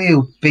a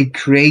real big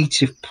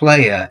creative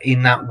player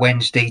in that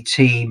Wednesday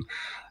team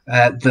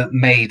that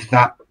made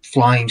that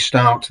flying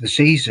start to the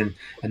season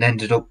and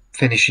ended up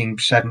finishing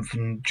 7th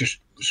and just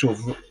sort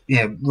of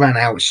ran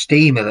out of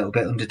steam a little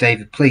bit under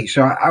David Pleat.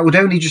 So I would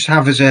only just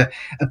have as a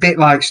bit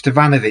like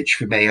Stevanovic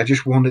for me. I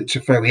just wanted to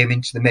throw him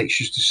into the mix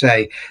just to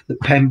say that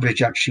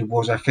Pembridge actually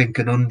was, I think,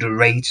 an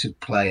underrated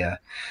player.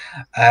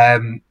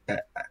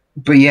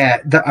 but yeah,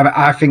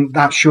 I think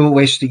that short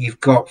list that you've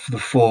got for the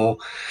four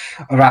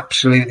are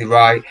absolutely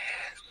right.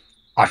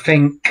 I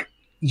think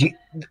you,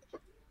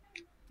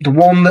 the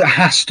one that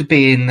has to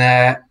be in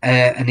there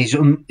and is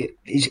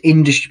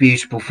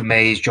indisputable for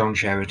me is John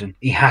Sheridan.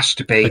 He has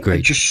to be.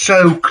 Agreed. Just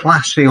so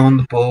classy on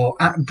the ball,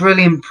 a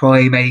brilliant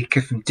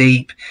playmaker from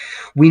deep.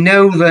 We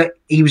know that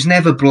he was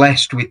never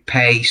blessed with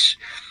pace,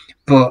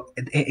 but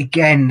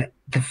again,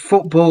 the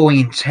football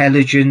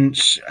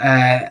intelligence,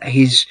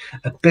 his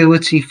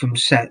ability from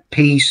set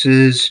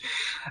pieces,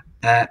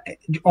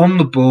 on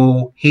the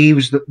ball, he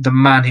was the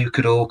man who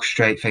could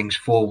orchestrate things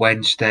for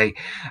Wednesday.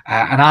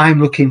 And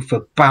I'm looking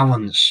for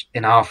balance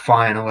in our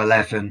final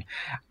 11.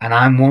 And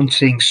I'm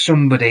wanting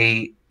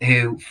somebody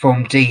who,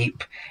 from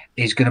deep,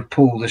 is going to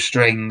pull the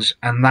strings.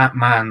 And that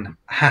man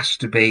has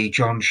to be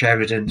John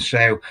Sheridan.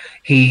 So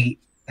he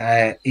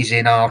is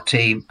in our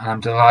team. And I'm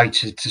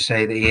delighted to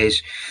say that he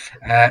is.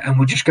 And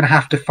we're just going to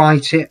have to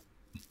fight it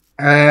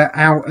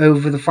out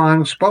over the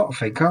final spot, I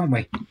think, aren't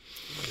we?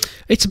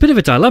 It's a bit of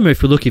a dilemma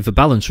if we're looking for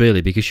balance,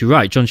 really, because you're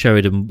right. John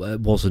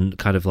Sheridan wasn't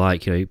kind of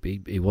like,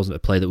 he wasn't a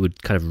player that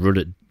would kind of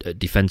run at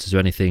defences or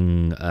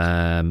anything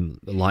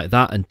like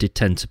that, and did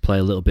tend to play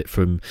a little bit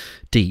from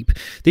deep.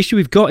 The issue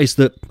we've got is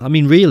that, I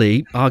mean,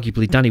 really,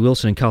 arguably, Danny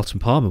Wilson and Carlton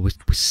Palmer were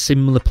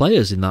similar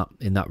players in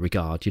that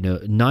regard.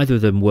 Neither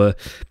of them were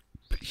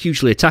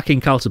hugely attacking.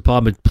 Carlton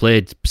Palmer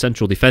played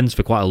central defence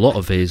for quite a lot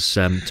of his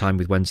time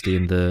with Wednesday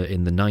in the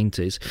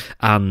 90s,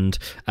 and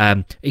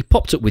he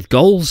popped up with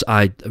goals.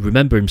 I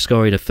remember him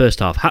scoring a first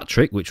half hat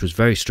trick, which was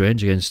very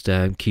strange, against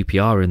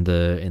QPR in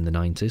the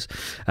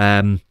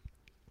 90s.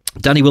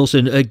 Danny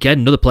Wilson, again,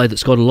 another player that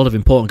scored a lot of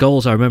important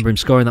goals. I remember him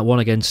scoring that one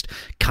against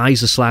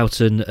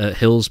Kaiserslautern at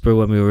Hillsborough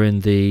when we were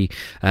in the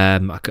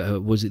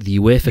was it the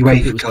UEFA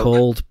Cup it was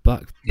called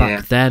back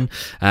then.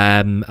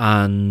 I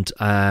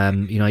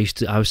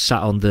was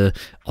sat on the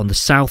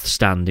south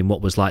stand in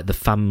what was like the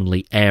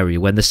family area,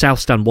 when the south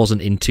stand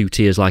wasn't in two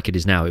tiers like it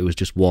is now. It was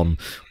just one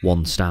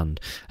stand.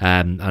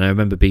 And I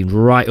remember being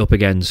right up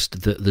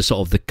against the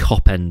sort of the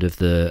cop end of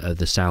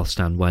the south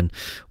stand when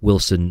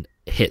Wilson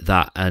hit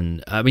that,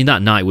 and I mean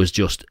that night was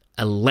just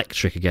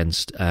electric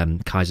against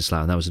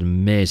Kaiserslautern. That was an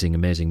amazing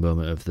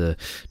moment of the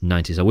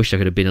 90s. I wish I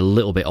could have been a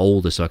little bit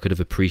older so I could have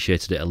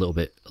appreciated it a little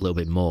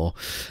bit more.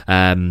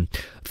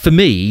 For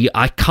me,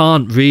 I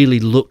can't really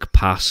look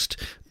past,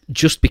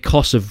 just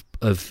because of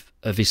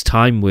his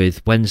time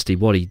with Wednesday,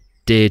 what he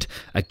did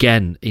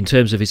again in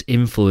terms of his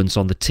influence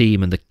on the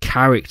team and the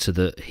character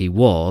that he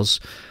was.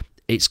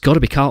 It's got to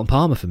be Carlton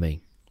Palmer for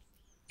me.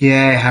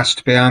 Yeah, it has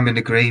to be. I'm in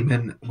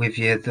agreement with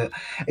you. That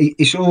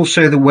it's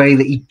also the way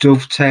that he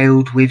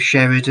dovetailed with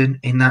Sheridan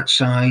in that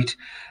side,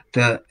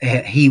 that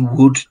he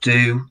would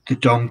do the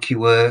donkey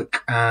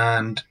work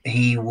and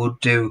he would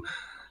do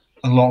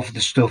a lot of the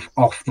stuff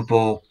off the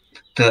ball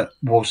that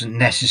wasn't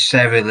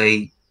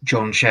necessarily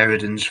John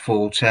Sheridan's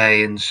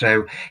forte. And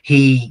so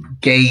he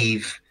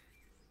gave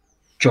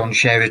John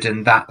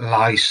Sheridan that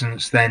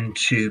license then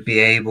to be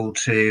able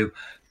to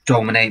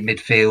dominate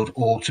midfield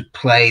or to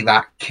play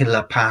that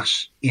killer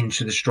pass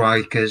into the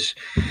strikers.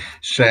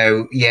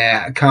 So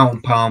yeah,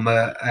 Carlton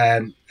Palmer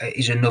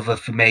is another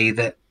for me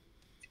that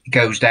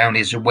goes down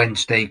as a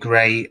Wednesday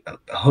great.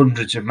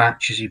 Hundreds of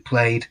matches he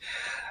played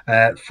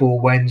for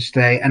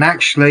Wednesday, and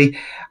actually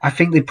I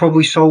think they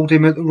probably sold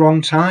him at the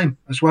wrong time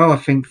as well. I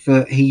think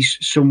that he's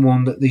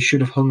someone that they should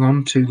have hung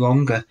on to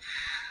longer.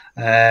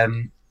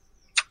 Of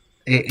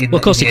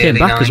course, he came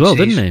back 90s as well,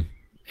 didn't he?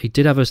 He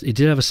did have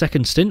a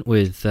second stint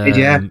with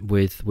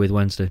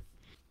Wednesday.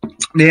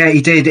 Yeah,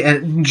 he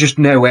did. Just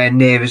nowhere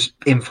near as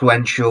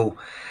influential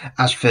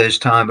as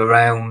first time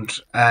around.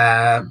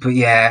 But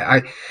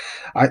yeah,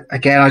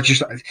 I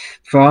just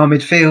for our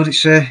midfield,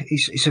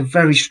 it's a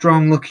very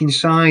strong looking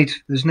side.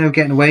 There's no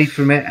getting away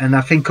from it. And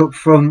I think up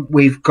front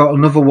we've got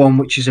another one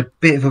which is a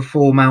bit of a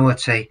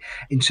formality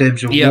in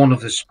terms of one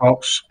of the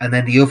spots, and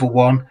then the other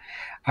one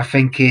I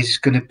think is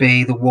going to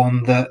be the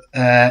one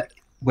that.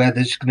 Where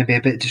there's going to be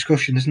a bit of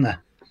discussion, isn't there?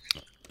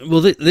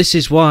 Well, this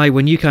is why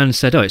when you kind of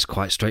said, it's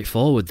quite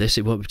straightforward,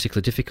 it won't be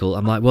particularly difficult.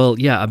 I'm like, well,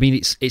 yeah, I mean,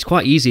 it's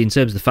quite easy in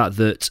terms of the fact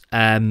that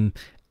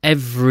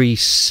every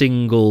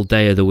single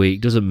day of the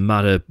week, doesn't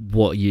matter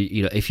what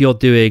if you're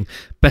doing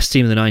best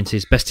team of the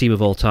 90s, best team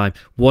of all time,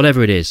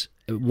 whatever it is,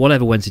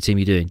 whatever Wednesday team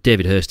you're doing,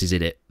 David Hirst is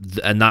in it,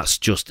 and that's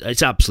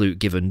it's absolute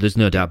given. There's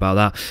no doubt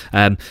about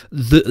that.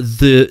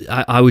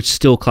 I would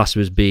still class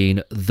him as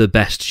being the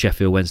best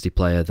Sheffield Wednesday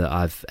player that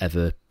I've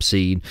ever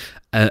seen.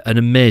 An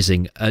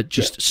amazing,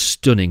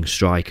 stunning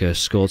striker,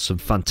 scored some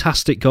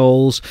fantastic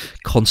goals,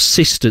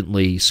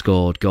 consistently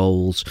scored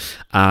goals,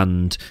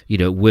 and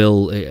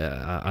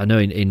I know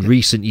in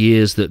recent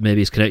years that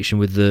maybe his connection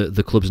with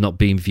the club's not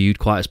being viewed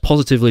quite as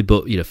positively,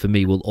 but for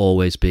me will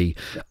always be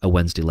a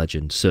Wednesday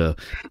legend. So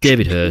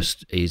David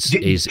Hirst is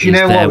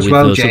there with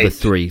those other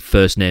three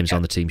first names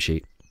on the team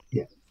sheet.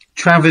 Yeah,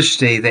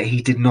 travesty that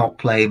he did not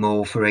play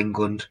more for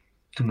England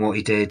than what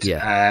he did.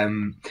 Yeah,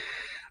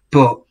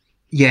 but.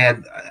 Yeah,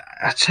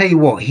 I tell you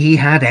what, he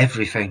had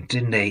everything,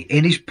 didn't he?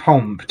 In his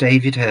pomp,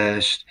 David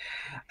Hirst,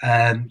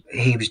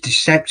 He was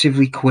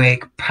deceptively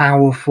quick,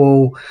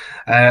 powerful.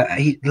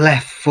 He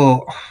left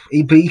foot,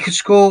 but he could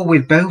score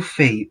with both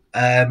feet.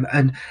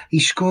 And he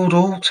scored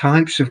all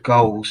types of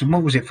goals. And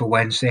what was it for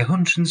Wednesday?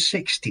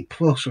 160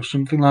 plus or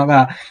something like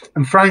that.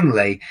 And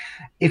frankly,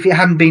 if it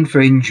hadn't been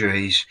for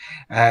injuries,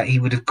 he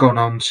would have gone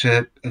on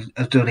to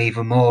have done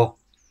even more.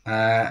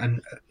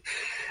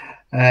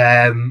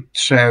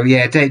 So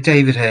yeah,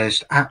 David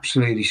Hirst,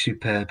 absolutely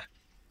superb.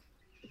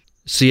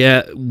 So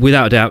yeah,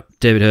 without a doubt,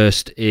 David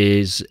Hirst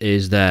is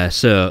there.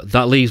 So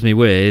that leaves me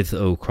with,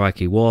 oh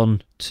crikey,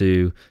 1,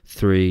 2,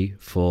 3,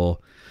 4,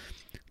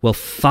 well,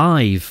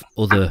 5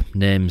 other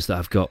names that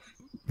I've got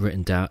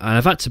written down, and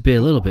I've had to be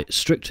a little bit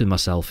strict with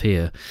myself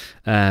here.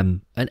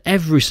 And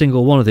every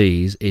single one of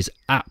these is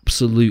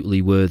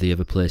absolutely worthy of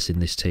a place in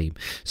this team.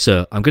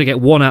 So I'm going to get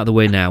one out of the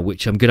way now,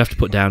 which I'm going to have to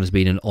put down as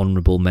being an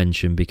honourable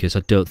mention because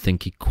I don't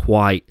think he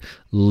quite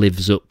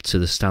lives up to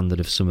the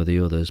standard of some of the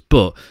others.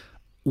 But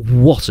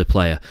what a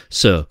player.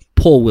 So,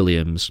 Paul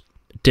Williams,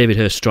 David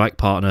Hirst's strike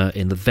partner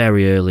in the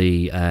very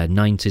early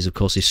 90s, of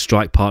course, his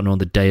strike partner on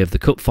the day of the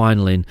Cup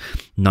final in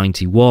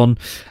 91.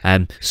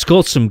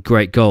 Scored some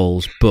great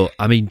goals, but,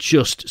 I mean,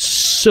 just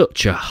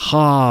such a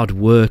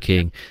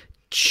hard-working,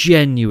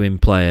 genuine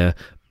player,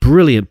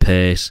 brilliant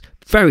pace,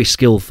 very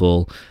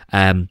skillful,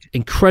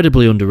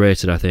 incredibly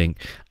underrated, I think.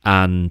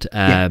 And,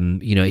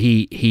 you know,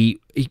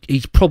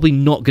 he's probably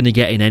not going to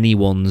get in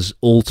anyone's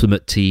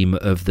ultimate team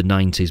of the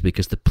 90s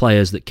because the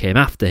players that came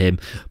after him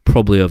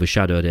probably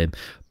overshadowed him.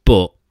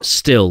 But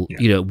still,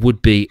 you know,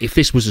 would be, if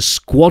this was a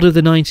squad of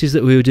the 90s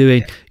that we were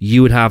doing,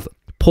 you would have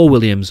Paul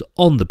Williams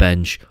on the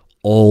bench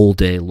all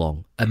day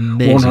long.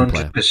 Amazing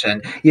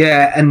 100%. Player.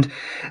 Yeah, and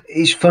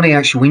it's funny,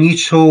 actually, when you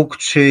talk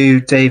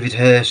to David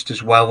Hirst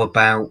as well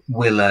about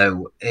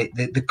Willow,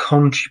 the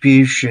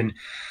contribution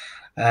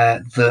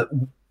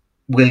that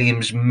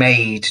Williams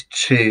made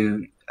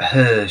to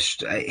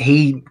Hirst,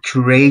 he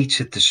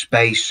created the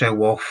space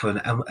so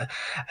often,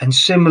 and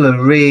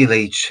similar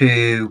really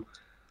to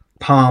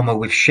Palmer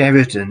with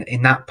Sheridan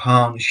in that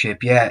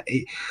partnership. Yeah,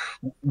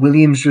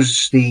 Williams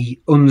was the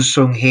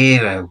unsung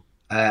hero,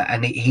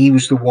 and he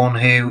was the one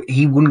who,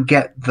 he wouldn't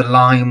get the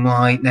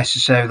limelight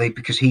necessarily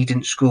because he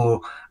didn't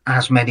score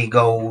as many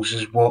goals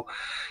as what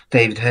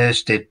David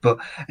Hirst did, but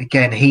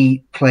again,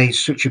 he played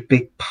such a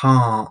big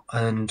part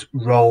and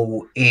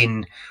role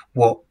in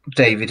what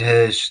David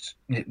Hirst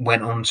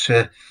went on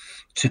to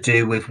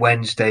do with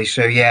Wednesday.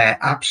 So yeah,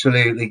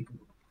 absolutely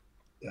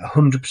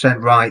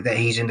 100% right that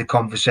he's in the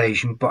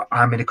conversation, but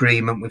I'm in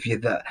agreement with you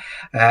that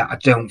I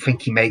don't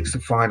think he makes the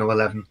final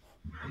 11.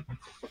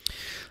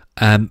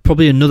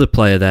 Probably another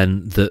player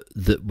then that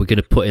we're going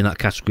to put in that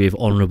category of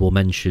honourable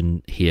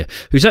mention here,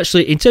 who's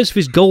actually, in terms of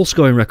his goal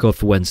scoring record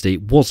for Wednesday,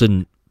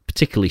 wasn't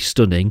particularly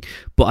stunning,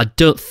 but I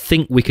don't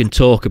think we can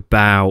talk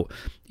about,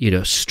 you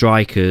know,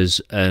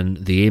 strikers and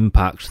the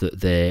impact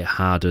that they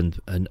had and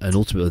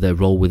ultimately their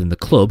role within the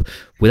club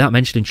without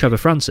mentioning Trevor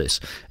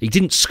Francis. He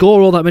didn't score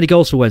all that many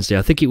goals for Wednesday.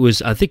 I think it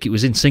was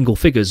in single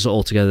figures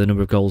altogether, the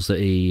number of goals that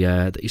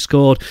he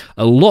scored.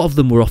 A lot of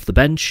them were off the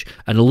bench,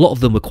 and a lot of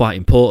them were quite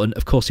important.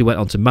 Of course, he went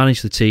on to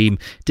manage the team.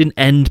 Didn't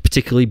end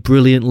particularly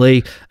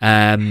brilliantly,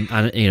 and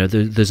you know,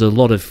 there's a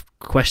lot of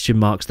question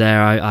marks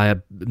there. I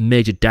had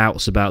major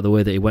doubts about the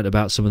way that he went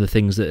about some of the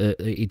things that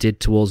he did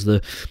towards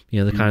the, you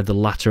know, the kind of the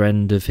latter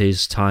end of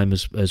his time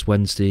as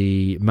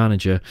Wednesday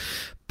manager.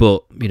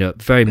 But, you know,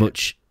 very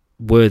much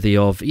worthy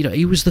of, you know,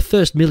 he was the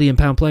first £1 million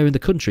player in the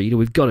country. You know,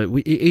 we've got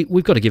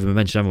to give him a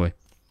mention, haven't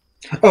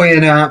we? Oh yeah,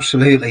 no,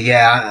 absolutely.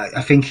 Yeah,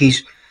 I think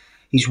he's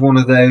one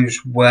of those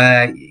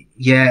where,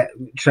 yeah,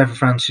 Trevor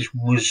Francis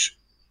was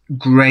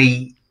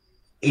great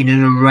in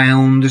and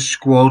around the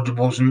squad,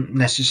 wasn't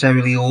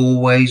necessarily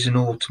always an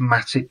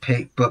automatic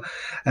pick, but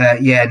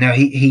yeah, no,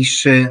 he's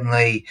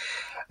certainly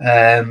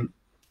in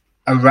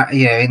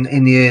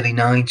the early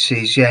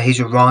 90s, yeah, his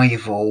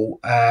arrival,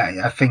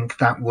 I think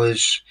that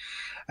was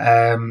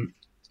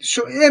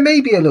so yeah,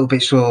 maybe a little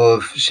bit sort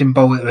of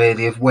symbolic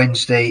really of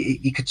Wednesday.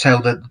 You could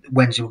tell that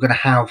Wednesday were going to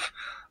have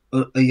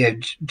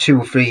 2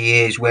 or 3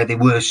 years where they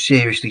were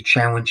seriously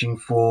challenging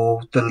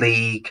for the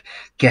league,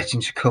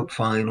 getting to cup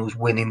finals,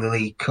 winning the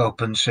League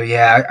Cup. And so,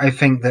 yeah, I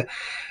think that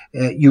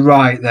you're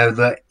right, though,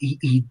 that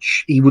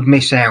he would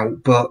miss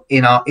out. But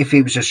if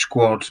it was a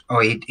squad,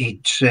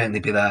 he'd certainly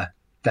be there,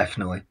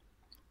 definitely.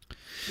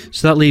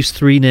 So that leaves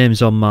 3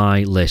 names on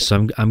my list. So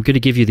I'm going to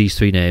give you these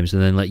 3 names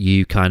and then let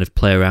you kind of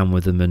play around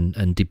with them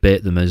and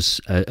debate them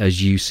as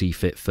you see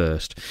fit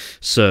first.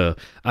 So,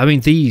 I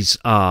mean, these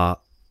are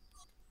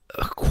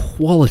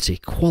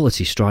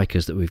quality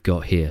strikers that we've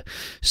got here.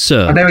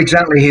 So I know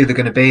exactly who they're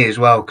going to be as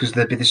well, because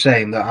they'll be the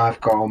same that I've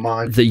got on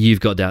mine. That you've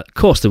got down. Of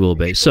course there will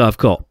be. So I've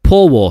got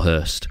Paul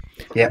Warhurst,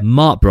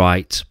 Mark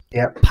Bright,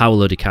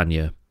 Paolo Di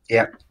Canio.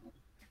 Yep.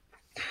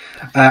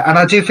 And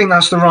I do think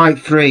that's the right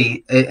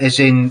 3, as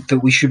in that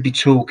we should be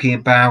talking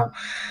about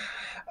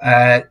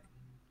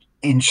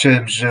in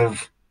terms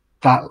of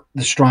that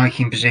the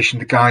striking position,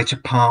 the guy to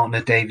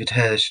partner David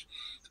Hirst.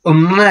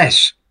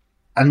 Unless,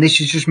 and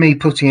this is just me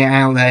putting it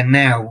out there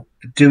now,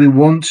 do we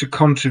want to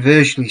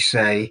controversially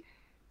say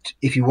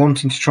if you're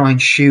wanting to try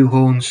and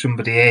shoehorn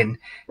somebody in,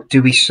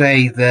 do we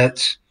say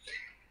that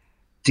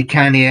Di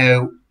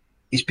Canio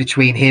is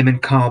between him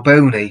and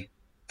Carboni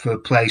for a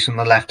place on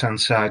the left-hand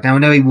side? Now, I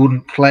know he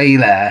wouldn't play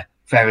there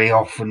very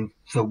often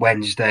for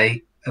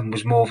Wednesday and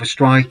was more of a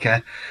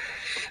striker,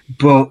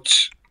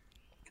 but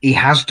he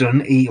has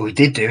done, or he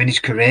did do in his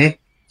career.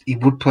 He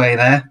would play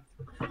there.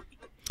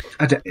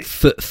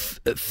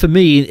 For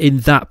me, in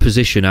that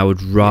position, I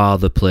would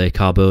rather play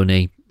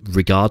Carboni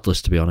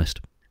regardless, to be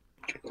honest.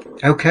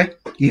 Okay,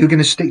 you're going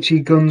to stick to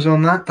your guns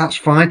on that. That's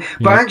fine.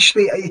 But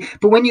actually,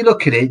 when you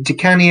look at it, Di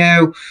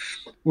Canio,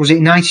 was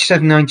it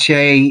 97,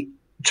 98,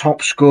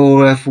 top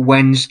scorer for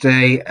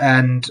Wednesday,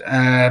 and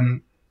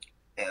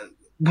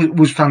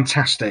was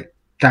fantastic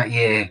that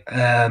year.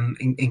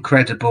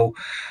 Incredible.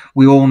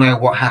 We all know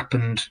what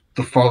happened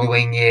the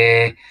following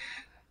year.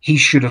 He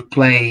should have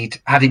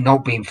played, had it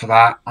not been for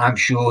that, I'm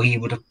sure he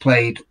would have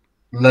played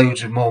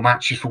loads of more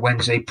matches for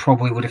Wednesday,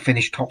 probably would have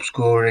finished top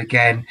scorer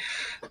again.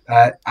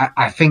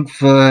 I think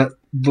for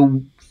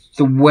the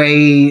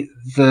way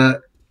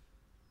that,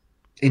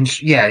 in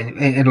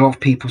a lot of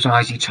people's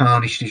eyes, he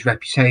tarnished his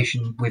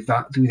reputation with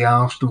that through the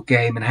Arsenal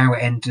game and how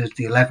it ended,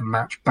 the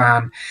 11-match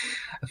ban,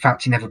 the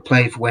fact he never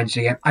played for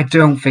Wednesday again. I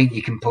don't think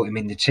you can put him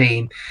in the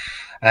team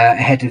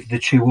ahead of the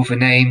two other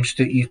names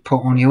that you've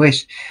put on your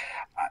list.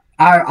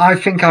 I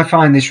think I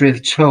find this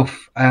really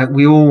tough.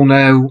 We all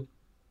know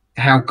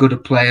how good a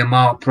player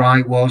Mark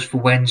Bright was for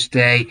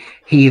Wednesday.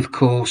 He, of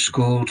course,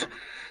 scored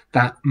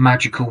that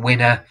magical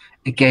winner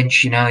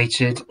against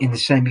United in the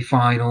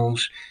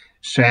semi-finals.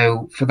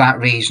 So for that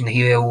reason,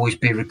 he'll always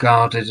be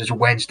regarded as a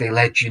Wednesday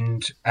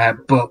legend.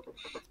 But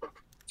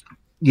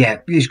yeah,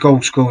 his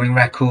goal-scoring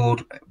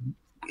record,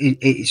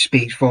 it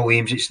speaks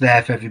volumes. It's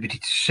there for everybody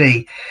to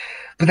see.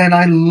 But then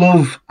I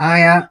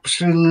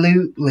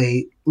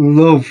absolutely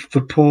love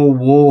the Paul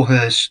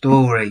Warhurst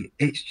story.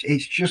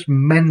 It's just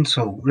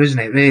mental, isn't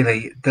it,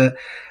 really? That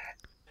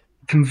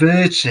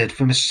converted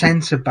from a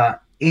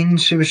centre-back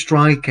into a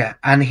striker,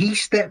 and he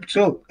stepped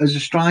up as a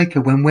striker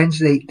when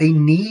Wednesday they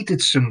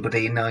needed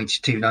somebody in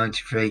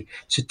 92-93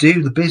 to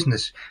do the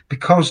business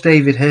because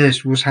David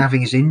Hirst was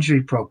having his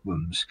injury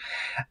problems,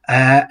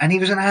 and he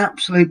was an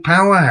absolute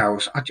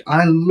powerhouse.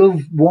 I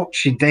love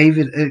watching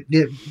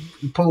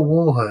Paul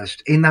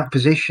Warhurst in that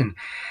position.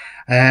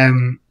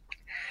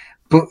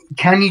 But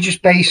can you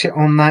just base it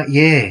on that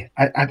year?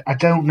 I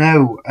don't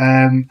know.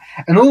 And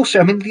also,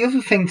 I mean, the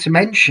other thing to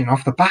mention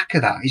off the back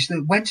of that is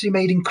that Wednesday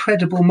made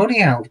incredible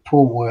money out of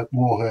Paul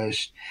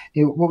Warhurst.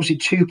 What was it,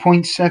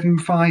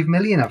 2.75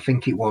 million, I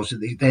think it was, that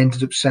they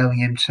ended up selling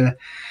him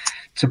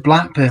to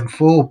Blackburn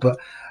for. But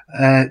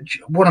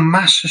what a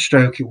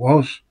masterstroke it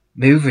was,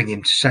 moving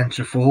him to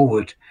centre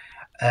forward.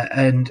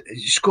 And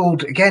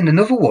scored, again,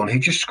 another one who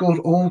just scored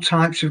all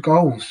types of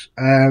goals.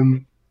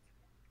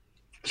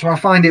 So I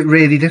find it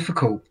really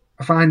difficult.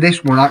 I find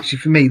this one, actually,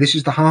 for me, this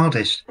is the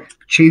hardest,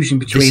 choosing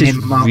between him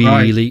and Mark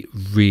Wright. This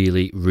is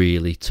really,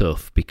 really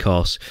tough,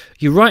 because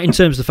you're right in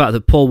terms of the fact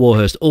that Paul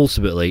Warhurst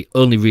ultimately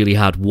only really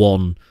had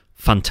one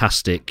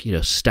fantastic,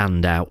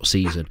 standout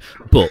season.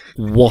 But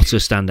what a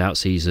standout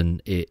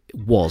season it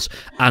was.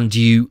 And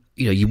you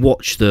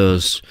watch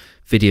those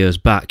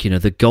videos back,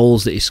 the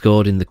goals that he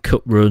scored in the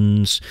cup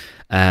runs,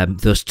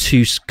 those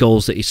two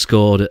goals that he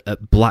scored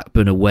at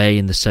Blackburn away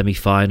in the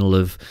semi-final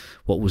of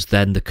what was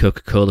then the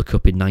Coca-Cola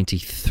Cup in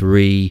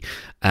 '93,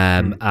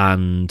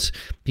 and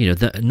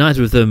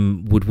neither of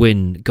them would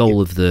win goal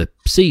of the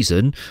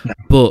season,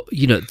 but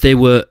they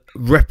were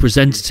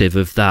representative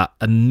of that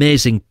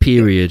amazing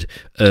period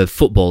of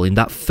football in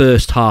that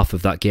first half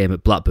of that game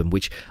at Blackburn,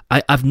 which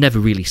I've never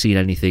really seen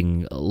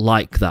anything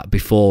like that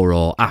before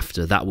or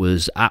after. That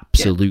was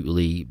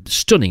absolutely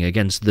stunning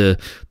against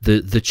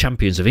the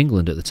champions of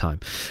England at the time.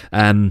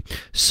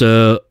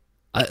 So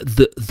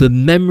the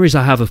memories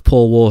I have of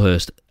Paul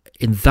Warhurst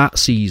in that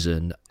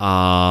season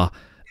are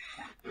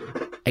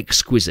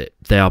exquisite.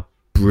 They are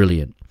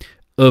brilliant.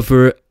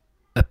 Over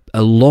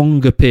a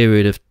longer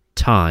period of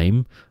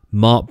time,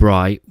 Mark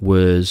Bright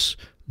was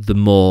the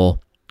more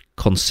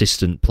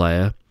consistent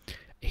player.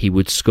 He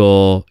would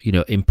score,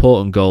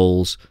 important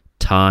goals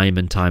time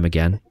and time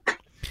again.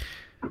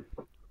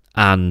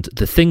 And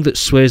the thing that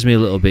sways me a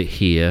little bit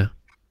here,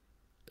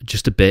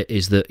 just a bit,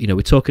 is that,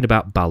 we're talking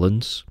about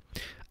balance.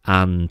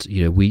 And,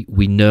 we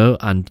know,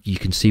 and you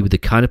can see with the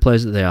kind of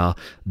players that they are,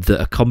 that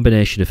a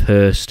combination of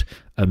Hirst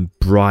and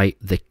Bright,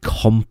 they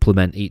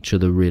complement each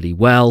other really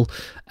well.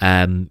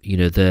 They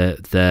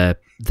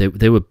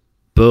were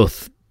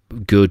both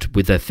good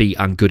with their feet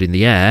and good in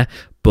the air,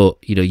 but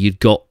you'd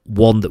got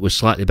one that was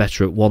slightly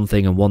better at one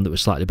thing and one that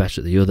was slightly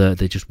better at the other.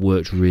 They just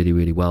worked really,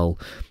 really well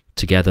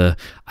together.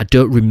 I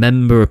don't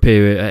remember a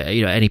period, at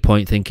any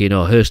point thinking,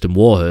 Hirst and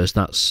Warhurst,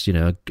 that's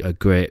a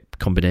great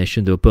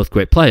combination. They were both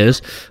great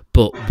players,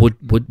 but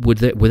were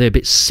they a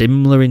bit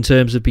similar in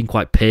terms of being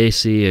quite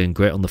pacey and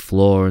great on the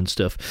floor and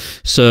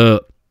stuff?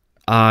 So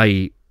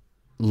I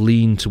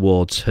lean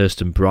towards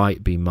Hirst and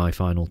Bright being my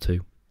final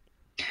two.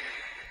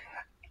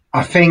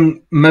 I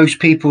think most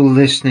people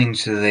listening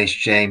to this,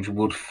 James,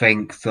 would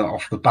think that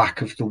off the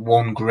back of the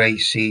one great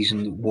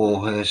season that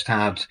Warhurst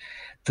had,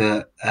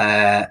 that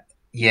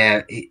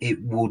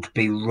it would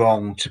be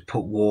wrong to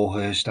put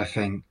Warhurst, I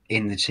think,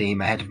 in the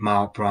team ahead of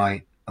Mark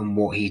Bright and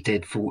what he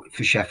did for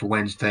Sheffield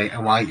Wednesday,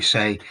 and like you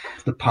say,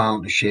 the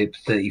partnership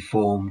that he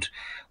formed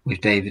with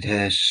David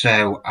Hirst.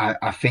 So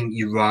I think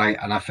you're right,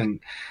 and I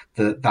think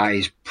that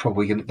is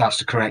probably that's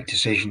the correct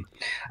decision.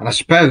 And I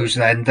suppose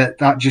then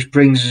that just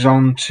brings us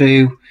on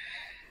to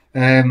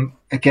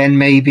again,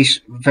 maybe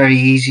very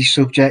easy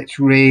subject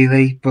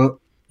really, but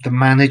the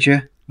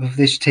manager of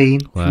this team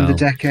from the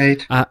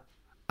decade.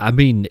 I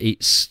mean,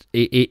 it's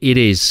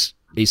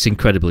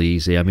incredibly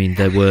easy. I mean,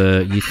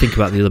 you think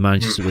about the other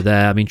managers that were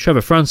there. I mean,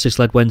 Trevor Francis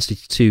led Wednesday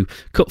to 2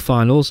 cup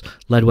finals,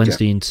 led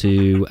Wednesday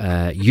into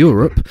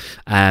Europe,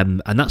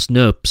 and that's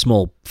no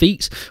small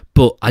feat.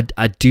 But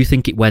I do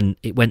think it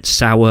went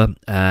sour,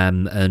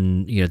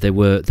 and there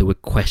were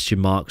question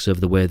marks over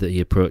the way that he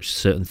approached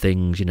certain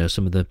things.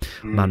 Some of the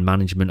man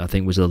management I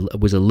think was a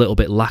little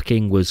bit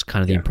lacking. Was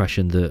kind of the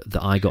impression that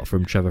I got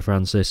from Trevor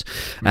Francis,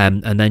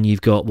 and then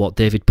you've got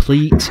David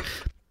Pleat,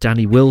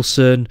 Danny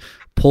Wilson.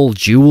 Paul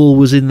Jewell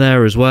was in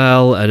there as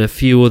well, and a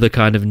few other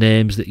kind of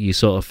names that you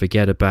sort of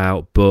forget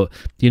about. But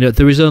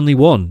there is only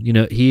one.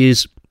 He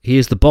is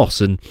the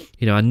boss, and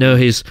I know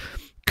his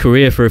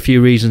career for a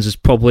few reasons has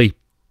probably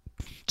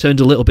turned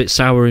a little bit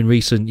sour in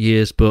recent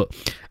years. But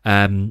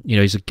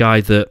he's a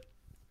guy that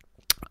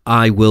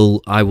I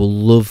will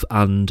love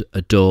and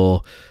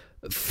adore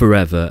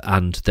forever.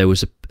 And there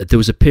was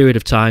a period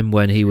of time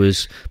when he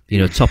was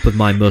top of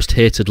my most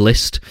hated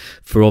list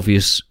for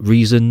obvious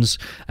reasons,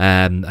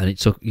 and it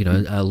took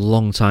a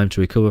long time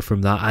to recover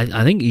from that.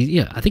 I think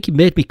he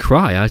made me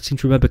cry. I seem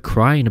to remember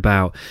crying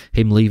about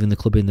him leaving the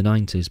club in the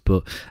 90s.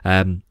 But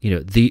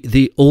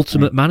the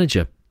ultimate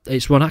manager,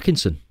 it's Ron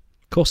Atkinson.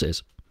 Of course it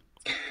is.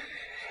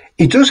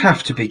 It does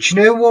have to be. Do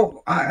you know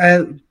what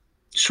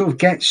sort of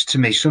gets to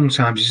me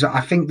sometimes is that I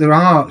think there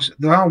are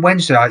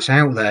Wednesdayites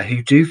out there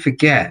who do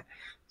forget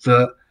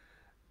that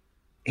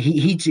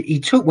he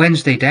took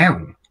Wednesday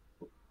down.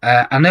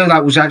 I know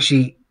that was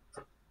actually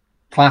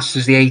classed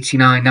as the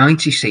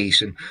 89-90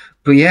 season,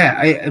 but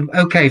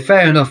okay,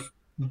 fair enough.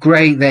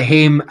 Great that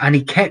him and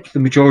he kept the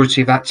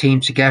majority of that team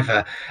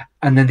together,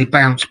 and then they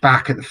bounced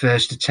back at the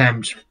first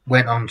attempt,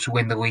 went on to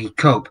win the League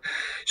Cup.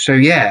 So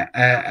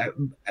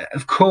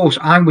of course,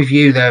 I'm with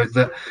you though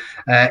that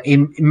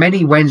in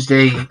many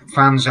Wednesday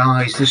fans'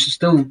 eyes, there's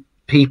still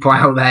people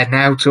out there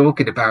now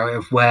talking about it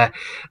of where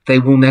they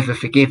will never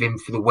forgive him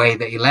for the way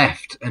that he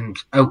left. And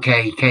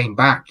okay, he came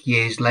back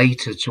years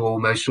later to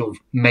almost sort of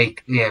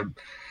make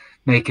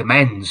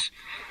amends.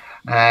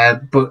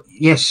 But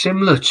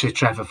similar to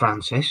Trevor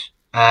Francis,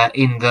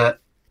 in that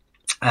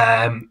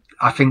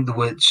I think there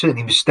were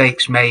certainly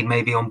mistakes made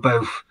maybe on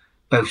both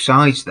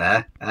sides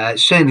there.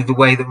 Certainly the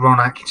way that Ron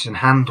Atkinson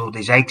handled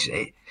his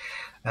exit.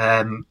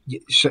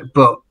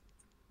 But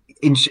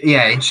in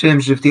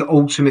terms of the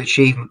ultimate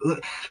achievement,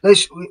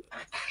 let's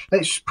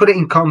put it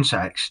in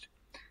context.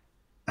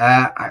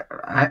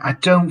 I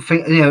don't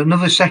think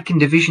another second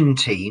division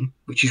team,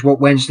 which is what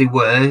Wednesday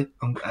were,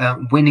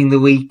 winning the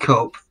League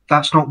Cup.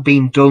 That's not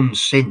been done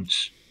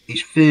since.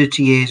 It's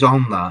 30 years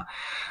on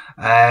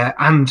that,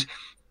 and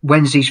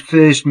Wednesday's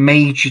first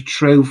major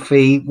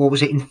trophy. What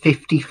was it in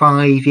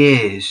 55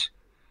 years?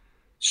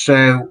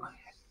 So,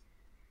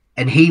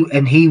 and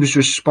he was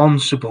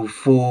responsible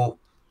for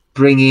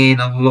bringing in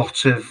a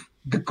lot of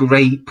the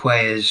great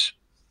players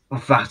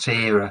of that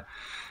era.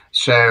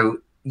 So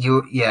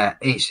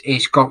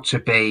it's got to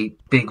be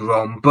Big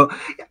Ron. But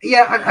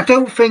I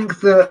don't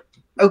think that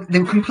they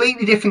were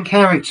completely different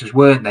characters,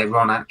 weren't they?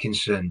 Ron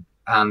Atkinson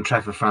and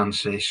Trevor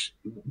Francis.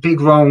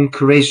 Big Ron,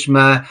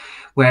 charisma,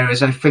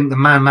 whereas I think the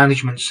man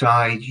management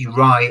side, you're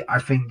right. I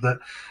think that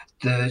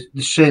there's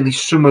certainly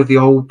some of the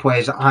old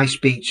players that I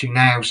speak to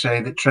now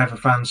say that Trevor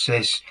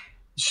Francis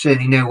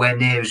certainly nowhere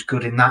near as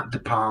good in that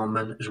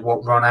department as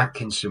what Ron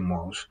Atkinson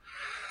was.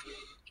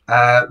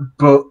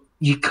 But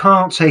you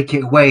can't take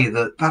it away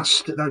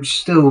that's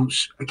still,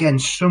 again,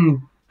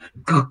 some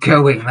good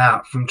going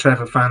that from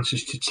Trevor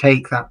Francis to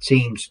take that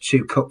team to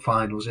 2 cup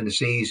finals in a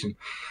season,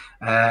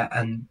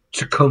 and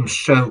to come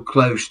so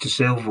close to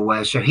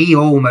silverware. So he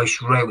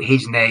almost wrote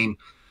his name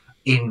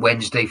in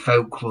Wednesday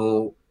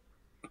folklore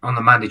on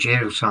the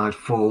managerial side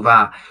for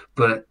that.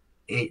 But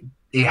it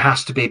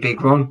has to be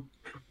Big Ron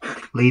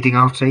leading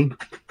our team.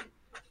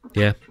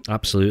 Yeah,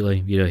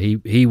 absolutely.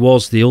 He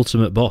was the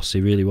ultimate boss.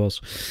 He really was.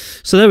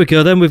 So there we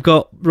go. Then we've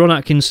got Ron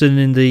Atkinson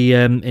in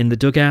the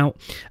dugout.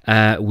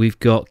 We've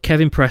got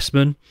Kevin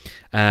Pressman.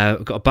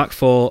 We've got a back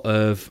four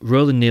of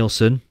Roland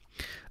Nielsen,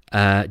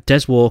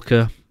 Des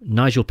Walker,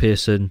 Nigel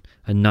Pearson,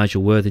 and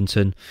Nigel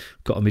Worthington.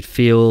 We've got a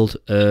midfield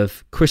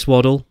of Chris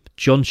Waddle,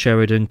 John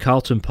Sheridan,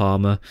 Carlton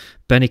Palmer,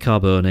 Benny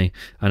Carboni,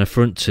 and a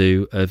front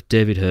two of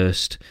David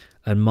Hirst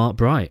and Mark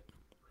Bright.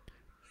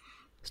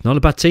 It's not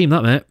a bad team,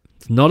 that, mate.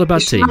 It's not a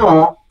bad team.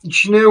 Not. Do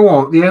you know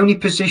what? The only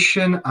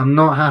position I'm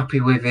not happy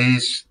with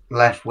is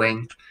left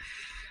wing.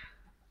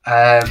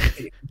 But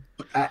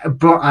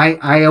But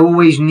I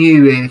always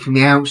knew from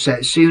the outset,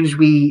 as soon as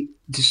we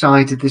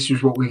decided this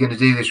was what we were going to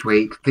do this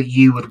week, that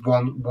you would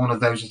want one of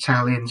those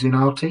Italians in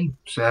our team.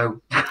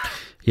 So,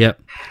 yeah.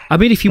 I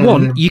mean, if you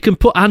want, you can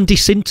put Andy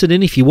Sinton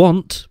in if you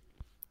want.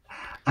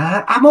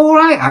 I'm all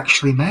right,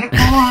 actually, mate.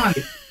 I'm all right.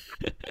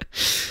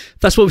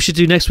 That's what we should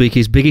do next week: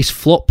 is biggest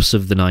flops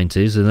of the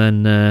 90s,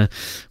 and then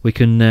we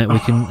can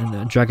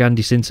drag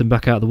Andy Sinton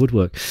back out of the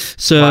woodwork.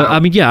 So, wow.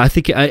 I mean, yeah, I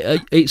think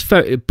it's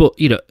fair, but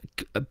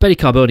Benny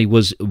Carbone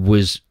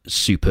was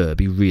superb.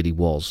 He really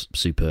was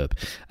superb.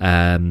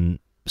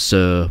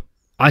 So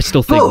I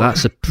still think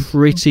that's a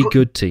pretty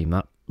good team.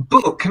 That.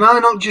 But can I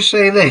not just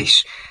say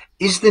this?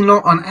 Is there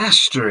not an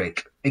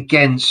asterisk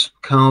against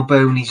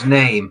Carbone's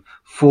name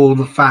for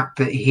the fact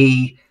that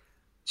he,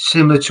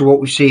 similar to what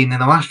we've seen in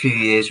the last few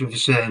years with a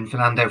certain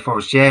Fernando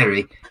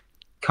Forestieri,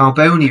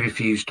 Carbone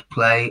refused to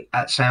play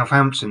at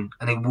Southampton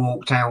and he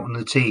walked out on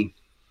the team.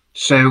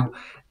 So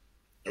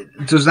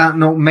does that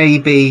not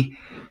maybe...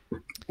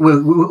 We're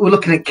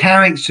looking at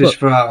characters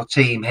for our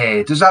team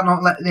here. Does that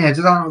not...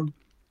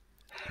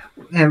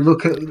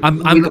 look at...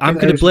 I'm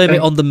going to blame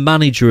it on the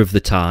manager of the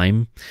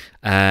time,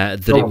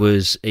 that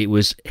it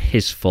was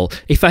his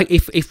fault.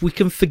 If we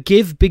can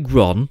forgive Big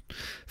Ron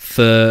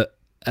for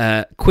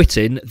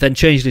quitting, then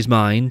changed his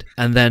mind,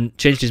 and then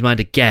changed his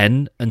mind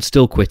again and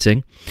still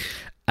quitting,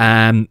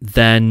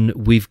 then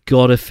we've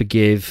got to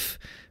forgive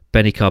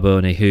Benny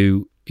Carbone,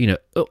 who,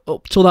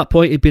 up till that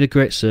point, he'd been a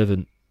great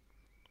servant.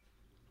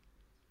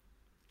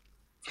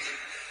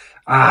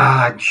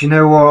 Do you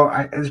know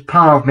what? As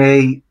part of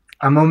me,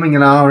 I'm umming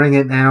and ahhing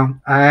it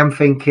now. I am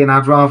thinking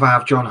I'd rather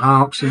have John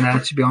Harkes in there,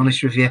 to be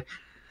honest with you.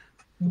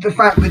 The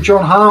fact that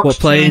John Harkes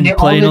turned it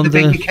on the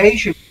big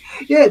occasion.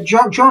 Yeah,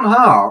 John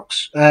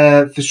Harkes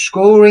for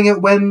scoring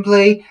at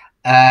Wembley,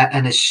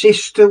 an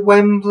assist at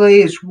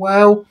Wembley as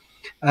well.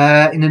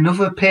 In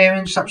another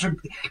appearance, that was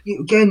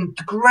again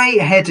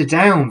great header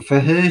down for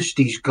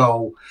Hursty's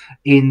goal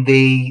in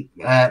the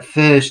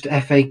first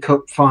FA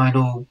Cup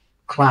final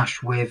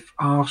clash with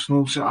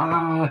Arsenal.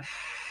 So,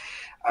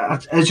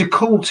 as a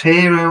cult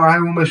hero, I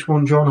almost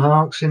want John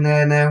Harkes in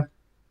there now.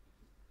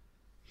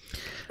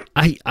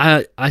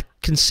 I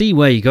can see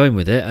where you're going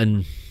with it,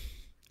 and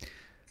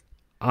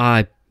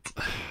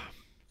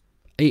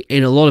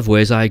in a lot of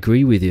ways, I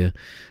agree with you.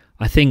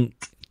 I think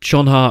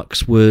John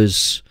Harkes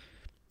was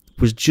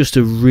just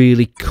a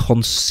really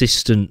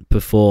consistent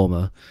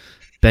performer.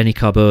 Benny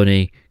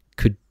Carbone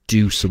could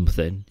do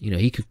something.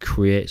 He could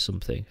create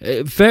something.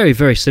 Very,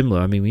 very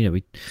similar. I mean,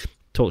 we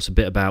talks a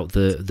bit about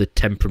the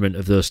temperament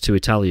of those two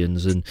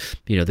Italians, and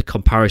the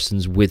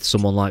comparisons with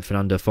someone like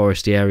Fernando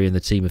Forestieri and the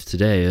team of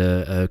today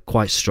are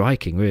quite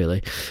striking,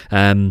 really.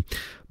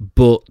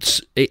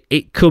 But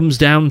it comes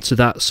down to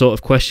that sort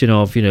of question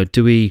of,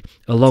 do we,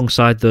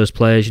 alongside those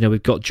players,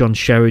 we've got John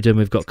Sheridan,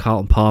 we've got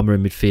Carlton Palmer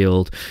in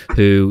midfield,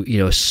 who,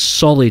 are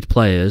solid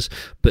players,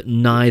 but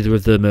neither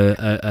of them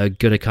are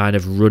going to kind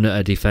of run at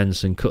a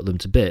defence and cut them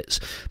to bits.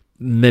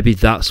 Maybe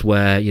that's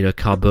where,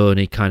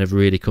 Carbone kind of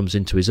really comes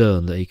into his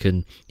own, that he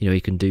can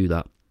do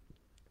that.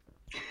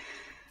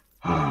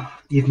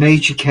 You've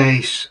made your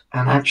case,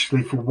 and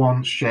actually for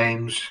once,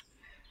 James,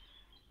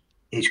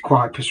 it's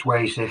quite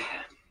persuasive.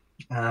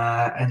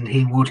 And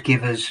he would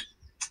give us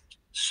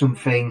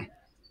something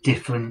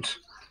different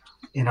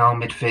in our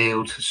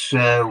midfield.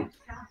 So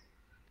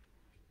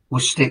we'll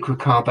stick with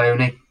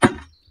Carbone.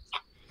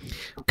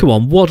 Come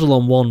on, Waddle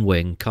on one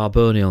wing,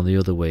 Carbone on the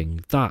other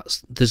wing.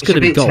 There's going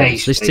to be goals.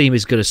 Tasty. This team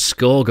is going to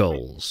score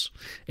goals.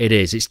 It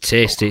is. It's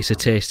tasty. It's a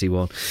tasty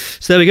one.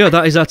 So there we go.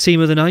 That is our team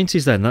of the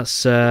 90s. Then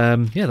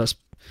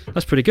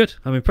that's pretty good.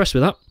 I'm impressed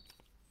with that.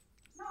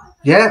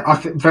 Yeah, I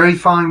think very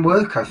fine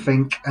work. I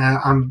think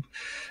I'm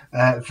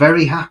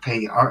very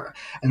happy.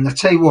 And I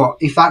tell you what,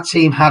 if that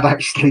team had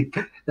actually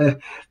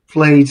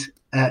played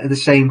at the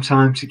same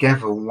time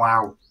together,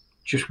 wow,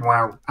 just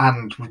wow,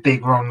 and with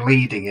Big Ron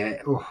leading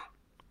it.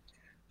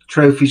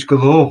 Trophies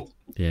galore.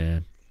 Yeah,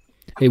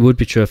 it would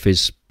be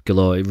trophies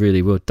galore. It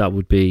really would. That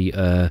would be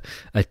a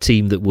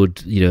team that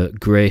would,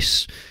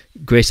 grace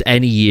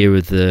any year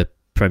of the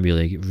Premier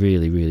League. It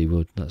really, really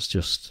would.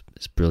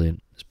 It's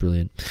brilliant. It's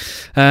brilliant.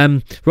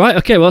 Right,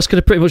 okay, well, that's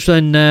going to pretty much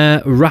then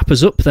wrap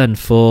us up then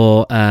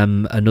for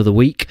another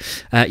week.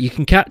 You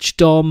can catch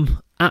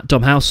Dom at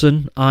Dom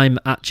Howson. I'm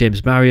at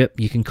James Marriott.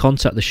 You can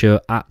contact the show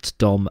at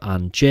Dom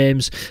and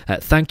James.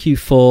 Thank you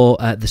for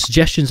the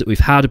suggestions that we've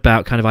had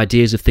about kind of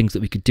ideas of things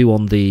that we could do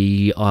on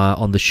the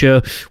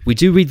show. We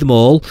do read them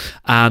all,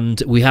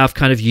 and we have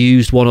kind of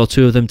used one or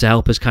two of them to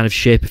help us kind of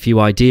shape a few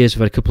ideas.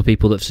 We've had a couple of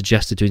people that have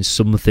suggested doing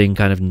something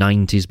kind of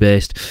 90s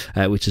based,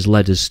 which has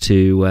led us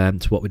to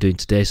what we're doing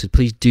today. So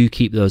please do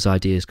keep those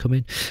ideas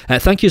coming.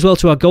 Thank you as well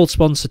to our gold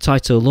sponsor,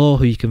 Taito Law,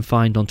 who you can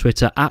find on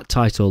Twitter at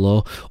Taito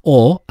Law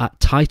or at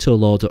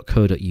taitolaw.co.uk.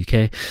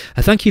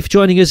 Thank you for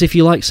joining us. If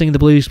you like Singing the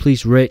Blues,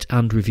 please rate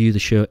and review the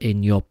show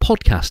in your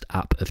podcast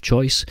app of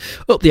choice.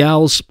 Up the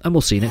owls, and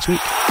we'll see you next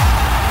week.